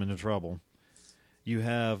almost getting them into trouble. You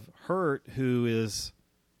have Hurt, who is,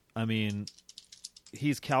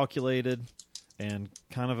 he's calculated and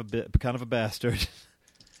kind of a bastard.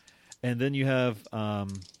 And then you have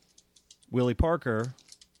Willie Parker,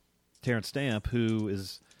 Terrence Stamp, who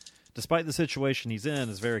is, despite the situation he's in,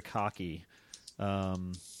 is very cocky. I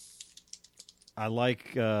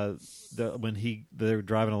like when they're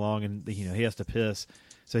driving along and he has to piss.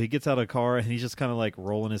 So he gets out of the car and he's just kind of like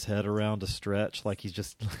rolling his head around to stretch, like he's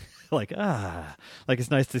just like it's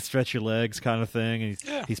nice to stretch your legs kind of thing. And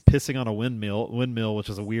he's pissing on a windmill, which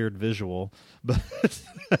is a weird visual, but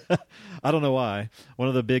I don't know why. One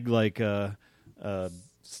of the big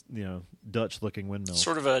Dutch looking windmills,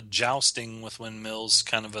 sort of a jousting with windmills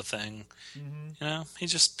kind of a thing. Mm-hmm.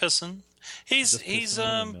 He's just pissing. He's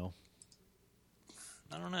I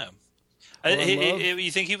don't know.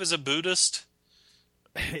 You think he was a Buddhist?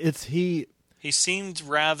 He seemed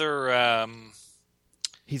rather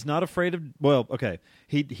he's not afraid of, well, okay,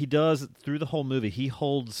 he does through the whole movie. He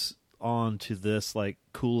holds on to this like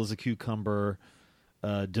cool as a cucumber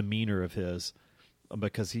demeanor of his,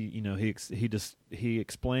 because he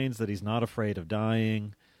explains that he's not afraid of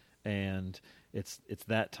dying, and it's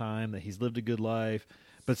that time that he's lived a good life.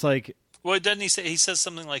 But it's like, well, doesn't he say, he says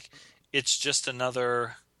something like it's just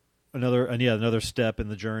another step in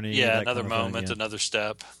the journey. Yeah, another moment, another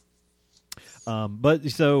step. But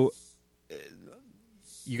so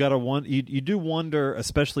you gotta you do wonder,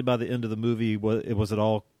 especially by the end of the movie, was it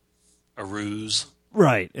all a ruse?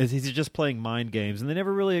 Right. He's just playing mind games, and they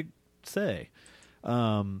never really say.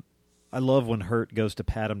 I love when Hurt goes to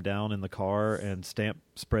pat him down in the car, and Stamp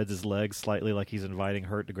spreads his legs slightly like he's inviting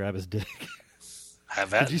Hurt to grab his dick.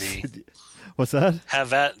 Have at thee. What's that?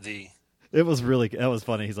 Have at thee. That was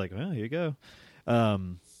funny. He's like, well, here you go.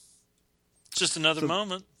 Just another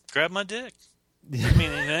moment. Grab my dick. Doesn't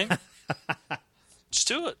mean anything. Just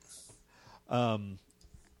do it.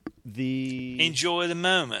 Enjoy the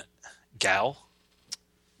moment, gal.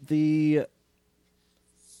 They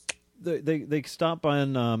stop by,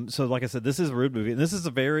 so like I said, this is a road movie, and this is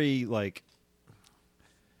a very, like,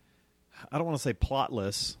 I don't want to say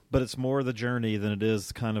plotless, but it's more the journey than it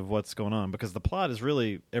is kind of what's going on, because the plot is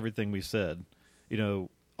really everything we've said.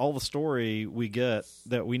 All the story we get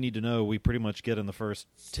that we need to know, we pretty much get in the first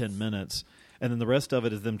 10 minutes, and then the rest of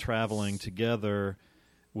it is them traveling together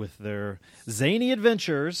with their zany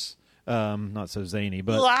adventures. Not so zany,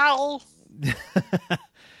 but wow.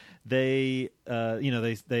 They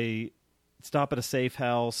stop at a safe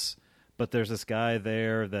house, but there's this guy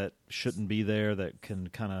there that shouldn't be there that can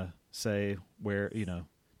kind of say where,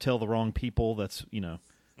 tell the wrong people that's,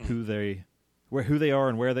 who they are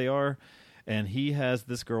and where they are. And he has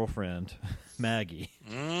this girlfriend, Maggie,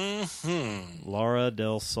 Laura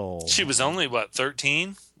Del Sol. She was only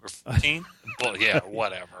 13 or 15? Well, yeah,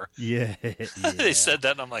 whatever. Yeah. They said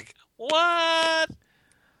that, and I'm like, what?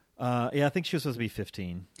 Yeah, I think she was supposed to be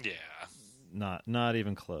 15. Yeah. Not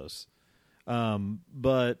even close.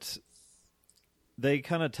 But they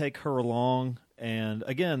kind of take her along, and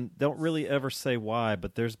again, don't really ever say why,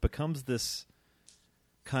 but becomes this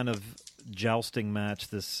kind of jousting match,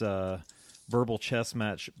 this verbal chess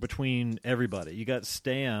match between everybody. You got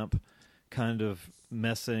Stamp kind of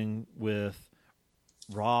messing with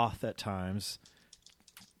Roth at times,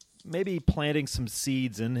 maybe planting some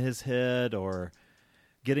seeds in his head or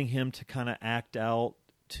getting him to kind of act out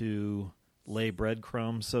to lay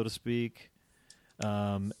breadcrumbs, so to speak.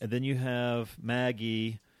 And then you have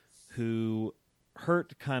Maggie, who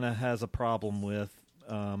Hurt kind of has a problem with,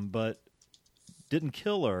 but didn't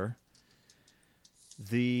kill her.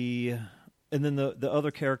 And then the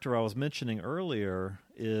other character I was mentioning earlier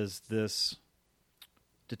is this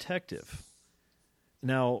detective.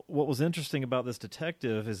 Now, what was interesting about this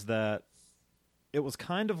detective is that it was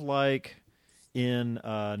kind of like in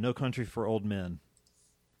No Country for Old Men,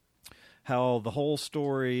 how the whole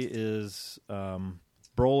story is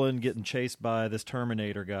Brolin getting chased by this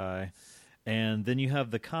Terminator guy, and then you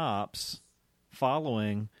have the cops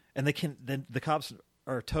following, and the cops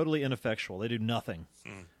are totally ineffectual. They do nothing.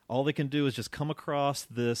 All they can do is just come across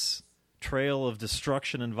this trail of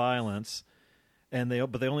destruction and violence,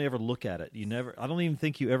 but they only ever look at it. I don't even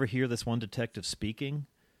think you ever hear this one detective speaking.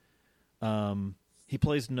 He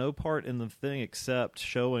plays no part in the thing except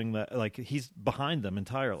showing that like he's behind them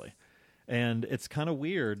entirely. And it's kind of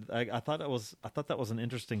weird. I thought that was an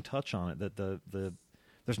interesting touch on it, that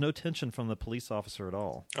there's no tension from the police officer at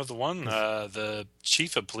all. Oh, the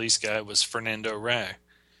chief of police guy was Fernando Rey,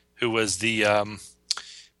 who was the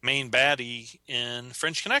main baddie in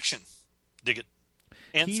French Connection. Dig it.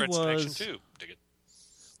 And French Connection 2. Dig it.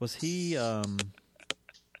 Was he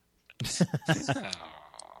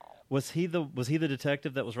was he the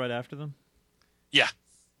detective that was right after them? Yeah.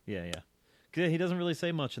 Yeah. He doesn't really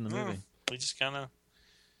say much in the movie. He just kind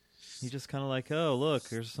of like, oh, look,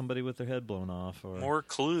 there's somebody with their head blown off, or more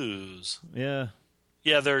clues. Yeah.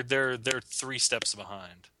 Yeah, they're 3 steps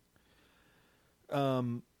behind.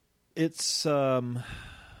 It's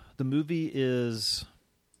the movie is.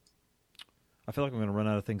 I feel like I'm going to run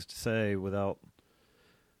out of things to say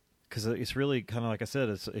because it's really kind of like I said,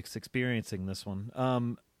 it's experiencing this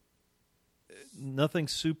one. Nothing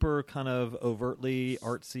super kind of overtly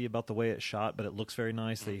artsy about the way it's shot, but it looks very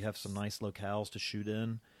nice. They have some nice locales to shoot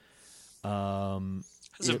in.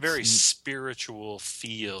 It's a very spiritual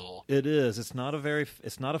feel. It is. It's not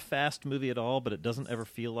a fast movie at all, but it doesn't ever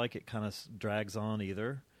feel like it kind of drags on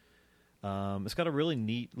either. It's got a really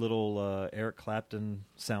neat little Eric Clapton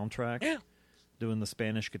soundtrack. Yeah. Doing the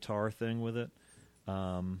Spanish guitar thing with it.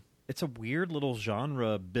 It's a weird little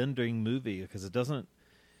genre bending movie because it doesn't.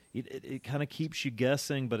 It kind of keeps you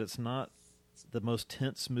guessing, but it's not the most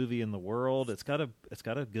tense movie in the world. It's got a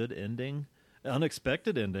good ending,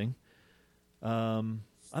 unexpected ending. I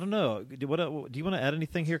don't know. Do you want to add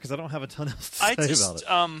anything here? Because I don't have a ton else to say about it.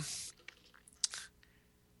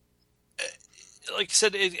 Like I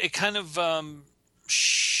said, it kind of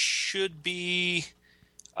should be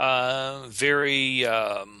very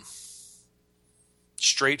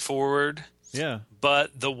straightforward. Yeah.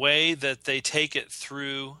 But the way that they take it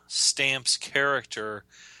through Stamp's character,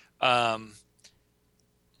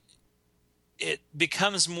 it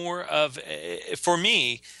becomes more of for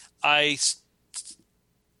me. I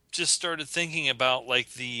just started thinking about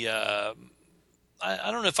like the.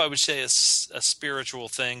 I don't know if I would say a spiritual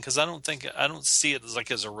thing, because I don't see it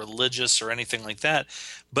as a religious or anything like that,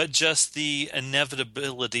 but just the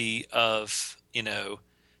inevitability of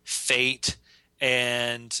fate,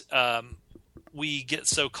 and we get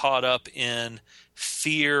so caught up in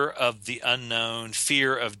fear of the unknown,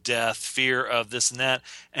 fear of death, fear of this and that,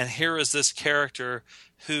 and here is this character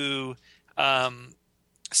who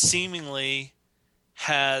seemingly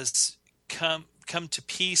has come to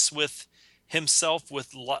peace with himself,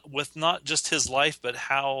 with not just his life, but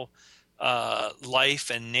how life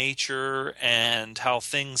and nature and how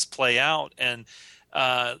things play out. And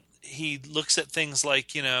he looks at things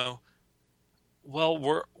like, well,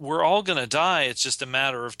 we're all going to die. It's just a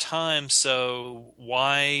matter of time. So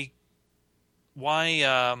why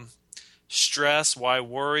stress? Why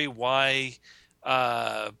worry? Why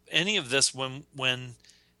any of this when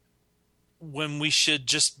we should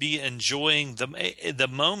just be enjoying the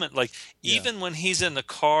moment? Like even when he's in the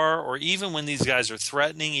car, or even when these guys are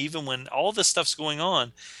threatening, even when all this stuff's going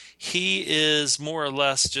on, he is more or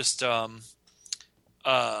less just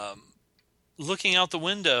looking out the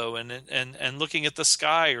window and looking at the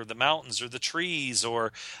sky or the mountains or the trees.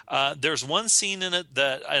 Or there's one scene in it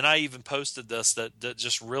that, and I even posted this, that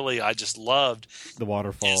just really I just loved. The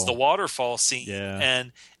waterfall. It's the waterfall scene. Yeah.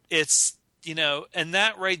 And it's, and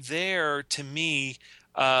that right there to me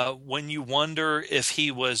when you wonder if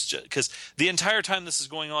he was, because the entire time this is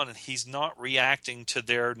going on and he's not reacting to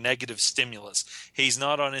their negative stimulus. He's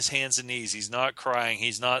not on his hands and knees. He's not crying.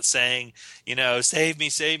 He's not saying, save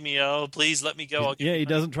me. Oh, please let me go. He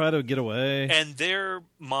doesn't try to get away. And their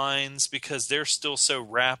minds, because they're still so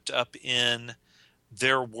wrapped up in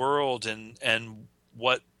their world and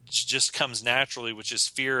what just comes naturally, which is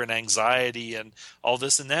fear and anxiety and all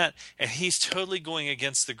this and that. And he's totally going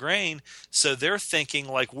against the grain. So they're thinking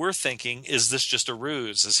like we're thinking, is this just a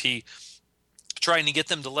ruse? Is he trying to get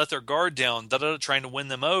them to let their guard down, trying to win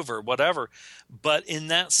them over, whatever? But in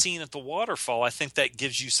that scene at the waterfall, I think that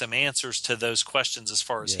gives you some answers to those questions as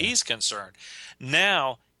far as he's concerned.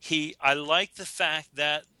 Now, I like the fact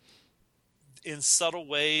that in subtle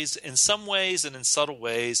ways, in some ways and in subtle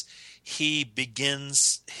ways, he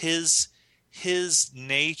begins his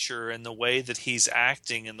nature and the way that he's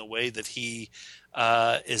acting and the way that he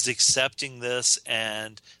is accepting this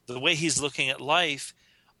and the way he's looking at life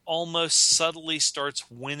almost subtly starts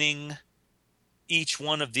winning each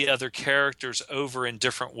one of the other characters over in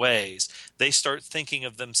different ways. They start thinking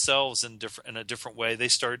of themselves in a different way. They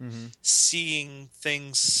start seeing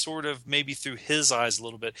things sort of maybe through his eyes a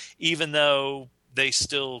little bit, even though they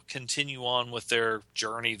still continue on with their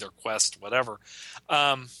journey, their quest, whatever.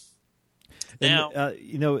 Now, I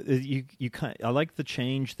like the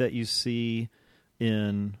change that you see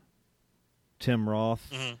in Tim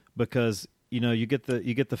Roth because you get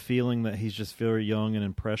the feeling that he's just very young and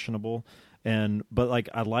impressionable. But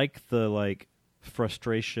I like the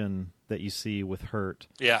frustration that you see with Hurt.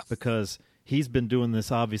 Yeah. Because he's been doing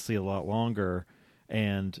this obviously a lot longer,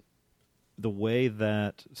 and the way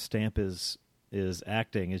that Stamp is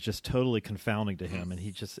acting is just totally confounding to him, and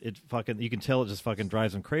you can tell it just fucking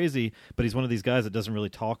drives him crazy. But he's one of these guys that doesn't really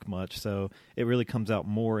talk much, so it really comes out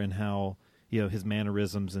more in how his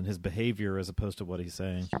mannerisms and his behavior as opposed to what he's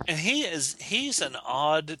saying. And he's an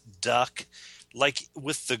odd duck. Like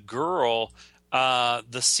with the girl,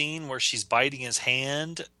 the scene where she's biting his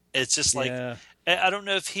hand, it's just I don't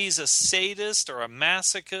know if he's a sadist or a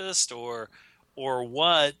masochist or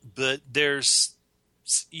what, but there's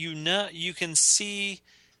you can see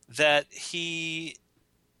that he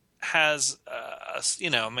has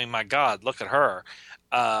my God, look at her,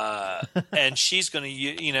 and she's going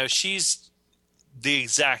to she's the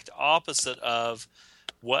exact opposite of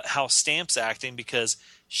how Stamp's acting, because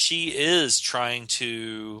she is trying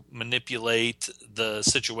to manipulate the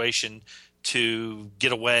situation to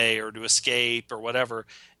get away or to escape or whatever,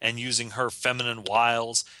 and using her feminine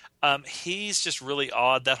wiles. He's just really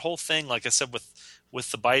odd. That whole thing, like I said,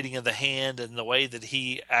 with the biting of the hand and the way that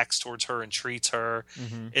he acts towards her and treats her,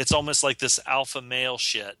 it's almost like this alpha male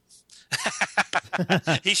shit.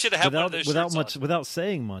 He should have had one of those shirts on. Without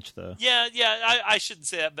saying much, though. Yeah, I shouldn't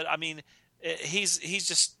say that, but I mean, he's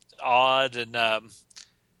just odd, and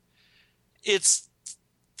it's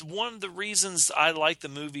one of the reasons I like the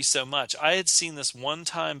movie so much. I had seen this one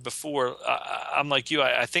time before. I'm like you.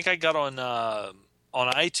 I think I got on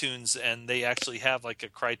iTunes, and they actually have like a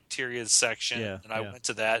criteria section, and I went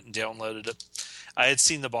to that and downloaded it. I had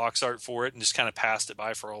seen the box art for it and just kind of passed it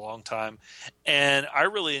by for a long time, and I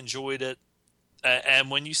really enjoyed it. And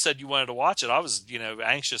when you said you wanted to watch it, I was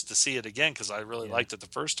anxious to see it again because I really liked it the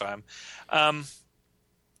first time.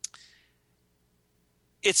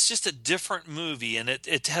 It's just a different movie, and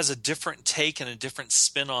it has a different take and a different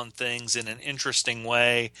spin on things in an interesting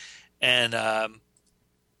way. And I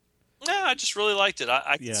just really liked it.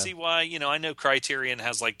 I can see why, I know Criterion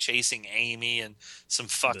has like Chasing Amy and some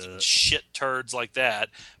fucking shit turds like that,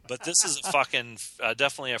 but this is a fucking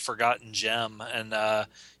definitely a forgotten gem. And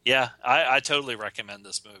I totally recommend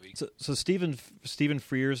this movie. So Stephen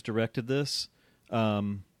Frears directed this.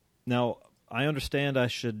 Now, I understand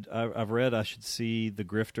I've read I should see The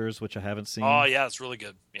Grifters, which I haven't seen. Oh, yeah, it's really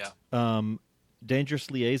good. Yeah. Dangerous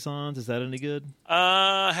Liaisons, is that any good?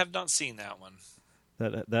 I have not seen that one.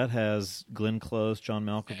 That has Glenn Close, John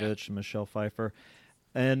Malkovich, and Michelle Pfeiffer.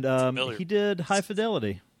 And he did High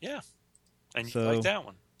Fidelity. Yeah. And you like that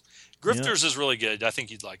one. Grifters is really good. I think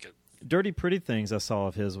you'd like it. Dirty Pretty Things I saw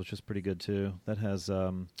of his, which is pretty good too. That has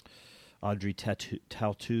Audrey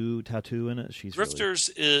Tautou in it. She's Grifters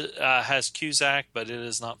has Cusack, but it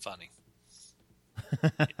is not funny.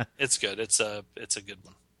 It's good. It's a good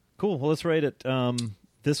one. Cool. Well, let's rate it.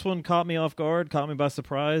 This one caught me off guard, caught me by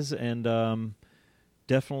surprise, and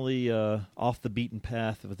definitely off the beaten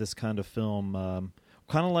path with this kind of film.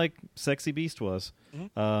 Kind of like Sexy Beast was.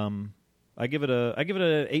 Mm-hmm. I give it a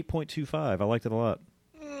 8.25. I liked it a lot.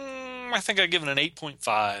 I think I give it an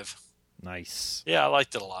 8.5. Nice. Yeah, I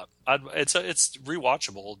liked it a lot. It's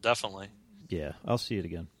rewatchable, definitely. Yeah, I'll see it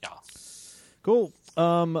again. Yeah. Cool.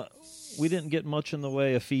 We didn't get much in the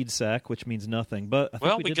way of feed sack, which means nothing. But I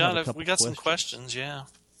think we did have a got couple some questions. Yeah.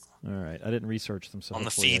 All right, I didn't research them so on the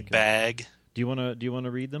hopefully feed bag. Do you want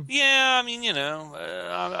to read them? Yeah, I mean,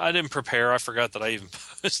 I didn't prepare. I forgot that I even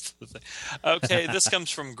posted the thing. Okay, this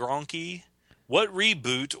comes from Gronky. What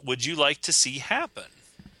reboot would you like to see happen?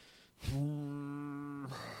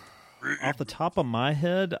 Off the top of my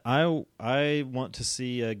head, I want to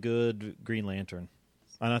see a good Green Lantern,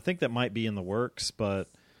 and I think that might be in the works. But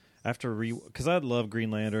because I love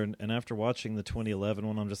Green Lantern, and after watching the 2011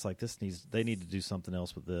 one, I'm just like, they need to do something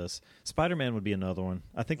else with this. Spider-Man would be another one.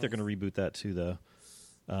 I think they're going to reboot that too, though.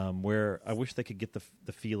 Where I wish they could get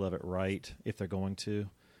the feel of it right if they're going to.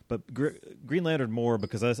 But Green Lantern more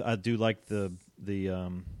because I do like the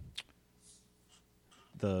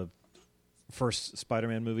first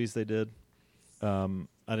Spider-Man movies they did. I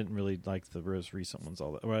didn't really like the most recent ones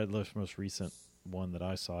all that. Or the most recent one that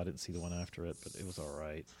I saw. I didn't see the one after it, but it was all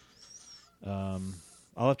right. I'll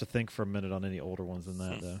have to think for a minute on any older ones than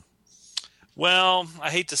that, though. Well, I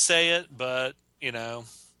hate to say it, but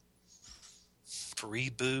for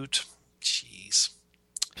reboot, jeez.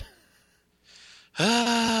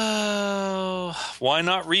 Oh, why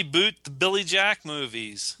not reboot the Billy Jack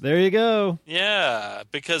movies? There you go. Yeah,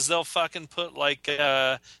 because they'll fucking put like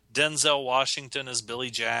Denzel Washington as Billy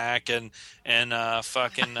Jack and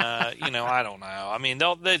fucking I don't know. I mean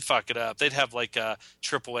they'd fuck it up. They'd have like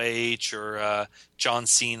Triple H or John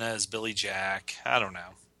Cena as Billy Jack. I don't know.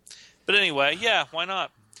 But anyway, yeah, why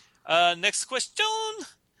not? Next question.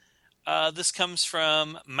 This comes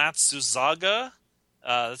from Matsuzaga.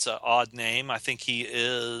 That's an odd name. I think he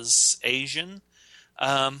is Asian.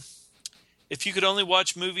 If you could only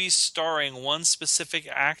watch movies starring one specific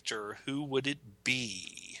actor, who would it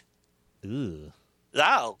be? Ooh.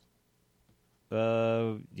 Oh.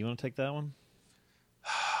 You want to take that one?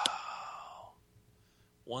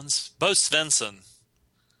 Bo Svensson.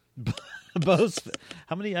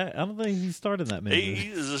 How many? I don't think he starred in that movie. He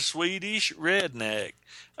is a Swedish redneck.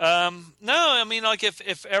 No, I mean, like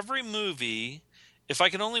if every movie, if I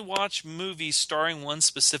could only watch movies starring one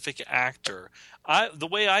specific actor, the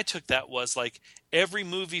way I took that was like every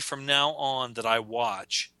movie from now on that I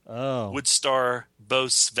watch would star Bo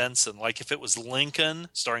Svensson. Like if it was Lincoln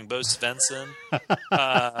starring Bo Svensson,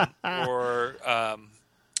 or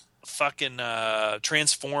fucking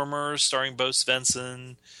Transformers starring Bo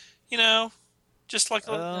Svensson. Just like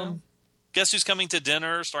Guess Who's Coming to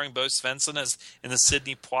Dinner starring Bo Svensson as in the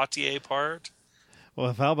Sidney Poitier part.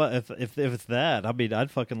 Well, how about if it's that? I mean,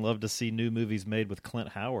 I'd fucking love to see new movies made with Clint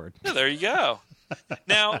Howard. Yeah, there you go.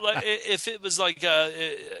 Now, like, if it was like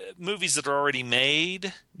movies that are already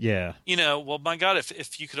made, yeah, well, my God,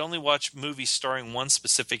 if you could only watch movies starring one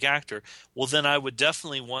specific actor, well, then I would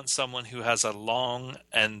definitely want someone who has a long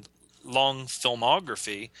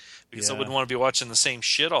filmography, because I wouldn't want to be watching the same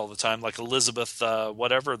shit all the time. Like Elizabeth,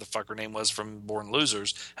 whatever the fuck her name was from Born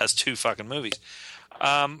Losers, has 2 fucking movies.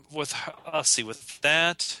 With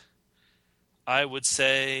that, I would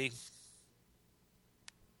say,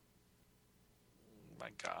 my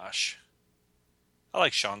gosh, I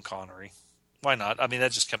like Sean Connery. Why not? I mean,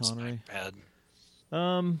 that just comes to my head.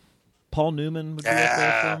 Paul Newman would be up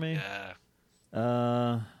there for me.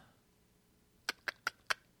 Yeah.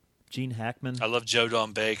 Gene Hackman. I love Joe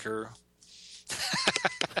Don Baker.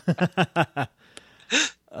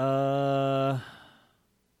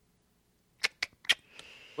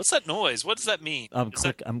 What's that noise? What does that mean? I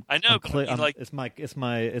know, but it's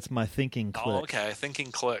my thinking click. Oh, okay,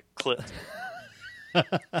 thinking click.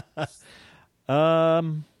 I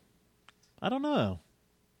don't know.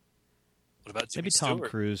 What about Jimmy Maybe Stewart? Tom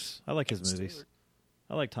Cruise. I like his movies.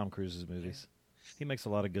 I like Tom Cruise's movies. He makes a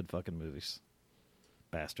lot of good fucking movies.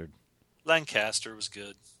 Bastard. Lancaster was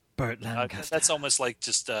good. Burt Lancaster. That's almost like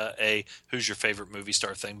just a who's your favorite movie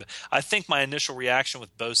star thing. But I think my initial reaction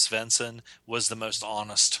with Bo Svensson was the most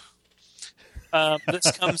honest.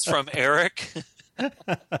 This comes from Eric.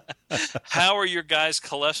 How are your guys'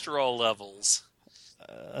 cholesterol levels?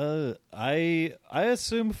 I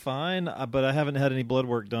assume fine, but I haven't had any blood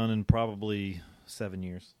work done in probably 7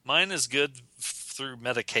 years. Mine is good through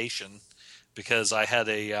medication because I had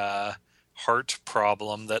a heart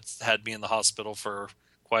problem that had me in the hospital for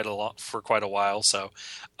quite a while. So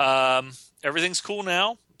everything's cool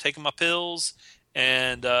now. Taking my pills,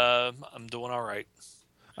 and I'm doing all right.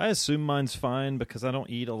 I assume mine's fine because I don't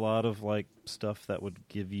eat a lot of like stuff that would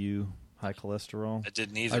give you high cholesterol. I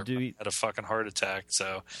didn't either. I had a fucking heart attack.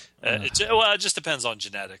 So it just depends on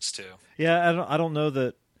genetics too. Yeah, I don't know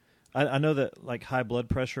that. I know that like high blood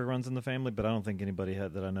pressure runs in the family, but I don't think anybody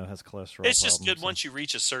that I know has cholesterol. It's just problems, good once you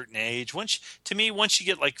reach a certain age. Once you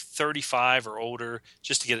get like 35 or older,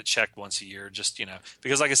 just to get it checked once a year. Just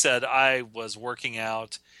because like I said, I was working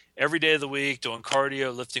out every day of the week, doing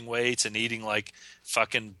cardio, lifting weights, and eating like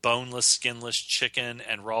fucking boneless, skinless chicken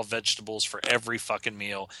and raw vegetables for every fucking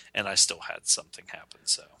meal, and I still had something happen.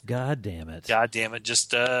 So God damn it!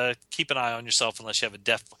 Just keep an eye on yourself unless you have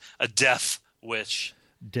a death wish.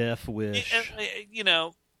 Death wish.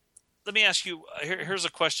 Let me ask you. Here's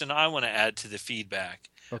a question I want to add to the feedback.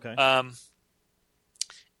 Okay.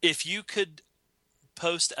 If you could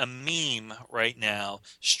post a meme right now,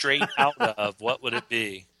 straight out of, what would it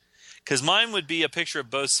be? Because mine would be a picture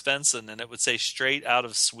of Bo Svensson, and it would say "Straight out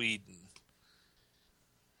of Sweden."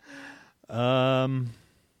 I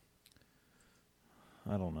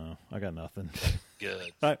don't know. I got nothing.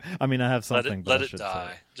 Good. I mean, I have something. Let it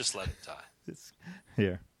die. Just let it die.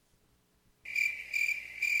 Here.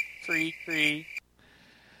 Free.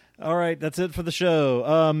 All right, that's it for the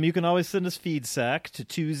show. You can always send us feedsack to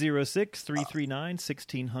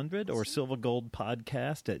 206-339-1600 or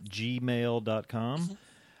silvergoldpodcast@gmail.com.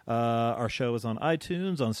 Our show is on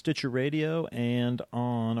iTunes, on Stitcher Radio, and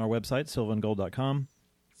on our website, silverandgold.com.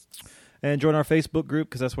 And join our Facebook group,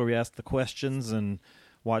 because that's where we ask the questions and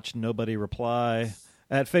watch nobody reply,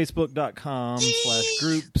 at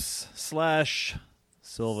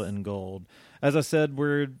facebook.com/groups/Silva and Gold. As I said,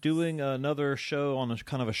 we're doing another show on a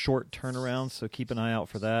kind of a short turnaround, so keep an eye out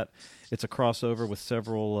for that. It's a crossover with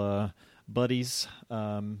several buddies.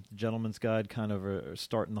 Gentleman's Guide kind of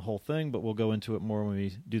starting the whole thing, but we'll go into it more when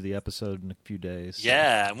we do the episode in a few days. So.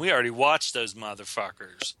 Yeah, and we already watched those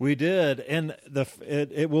motherfuckers. We did, and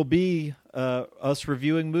it will be us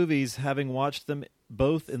reviewing movies, having watched them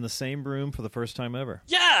both in the same room for the first time ever.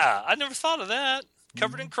 Yeah, I never thought of that.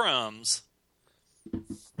 Covered in crumbs.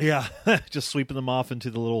 Yeah, just sweeping them off into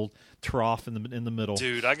the little trough in the middle.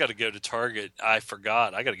 Dude, I got to go to Target. I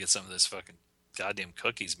forgot. I got to get some of those fucking goddamn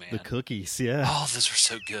cookies, man. The cookies, yeah. Oh, those are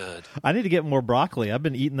so good. I need to get more broccoli. I've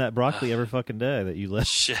been eating that broccoli every fucking day that you left.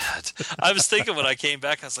 Shit. I was thinking when I came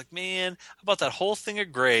back, I was like, man, about that whole thing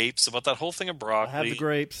of grapes, about that whole thing of broccoli. I have the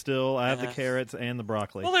grapes still. I have the carrots and the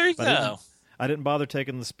broccoli. Well, there you go. I didn't bother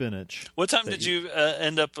taking the spinach. What time did you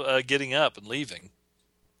end up getting up and leaving?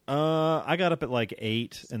 I got up at like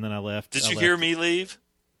 8, and then I left. Did you hear me leave?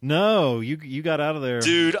 No, you got out of there.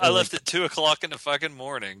 Dude, I left at 2 o'clock in the fucking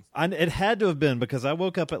morning. It had to have been, because I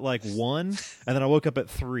woke up at like 1, and then I woke up at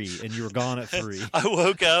 3, and you were gone at 3. I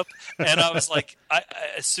woke up, and I was like,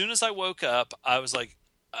 as soon as I woke up, I was like,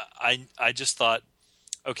 I just thought,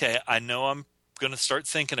 okay, I know I'm going to start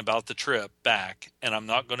thinking about the trip back, and I'm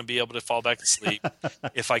not going to be able to fall back asleep.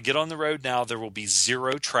 If I get on the road now, there will be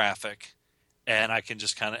zero traffic, and I can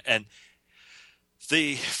just kind of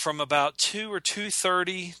from about 2 or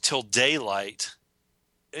 2:30 till daylight.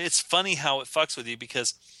 It's funny how it fucks with you,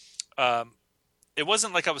 because it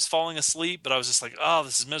wasn't like I was falling asleep, but I was just like, oh,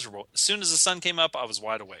 this is miserable. As soon as the sun came up, I was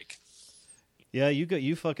wide awake. Yeah,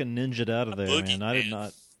 you fucking ninja'd out of there,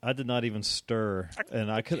 man. I did not even stir, and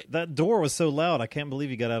that door was so loud. I can't believe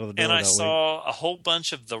you got out of the door. And I saw a whole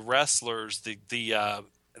bunch of the wrestlers, the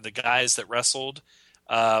guys that wrestled.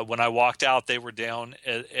 When I walked out, they were down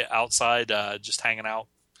outside, just hanging out.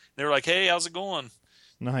 They were like, "Hey, how's it going?"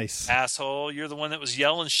 Nice, asshole. You're the one that was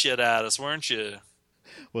yelling shit at us, weren't you?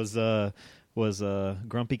 Was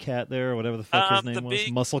Grumpy Cat there, or whatever the fuck his name was?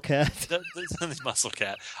 Muscle Cat. The Muscle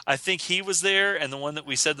Cat. I think he was there, and the one that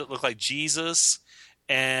we said that looked like Jesus.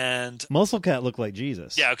 And Muscle Cat looked like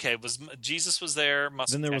Jesus. Yeah, okay. Jesus was there.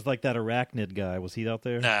 Then there was like that arachnid guy. Was he out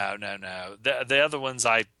there? No. The other ones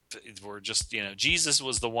were just, Jesus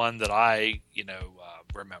was the one that I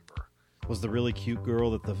remember. Was the really cute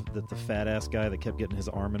girl that the fat ass guy that kept getting his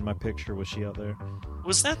arm in my picture? Was she out there?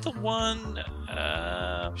 Was that the one?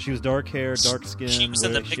 She was dark hair, dark skin. She was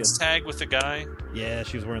in the mixed tag with the guy. Yeah,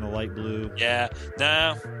 she was wearing the light blue. Yeah,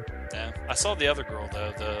 no. I saw the other girl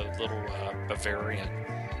though, the little Bavarian,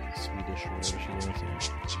 Swedish, whatever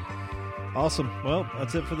she was. Awesome. Well,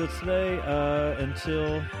 that's it for this today.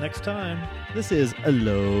 Until next time, this is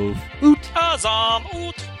Alof Oot. Azam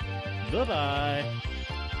Oot. Bye bye.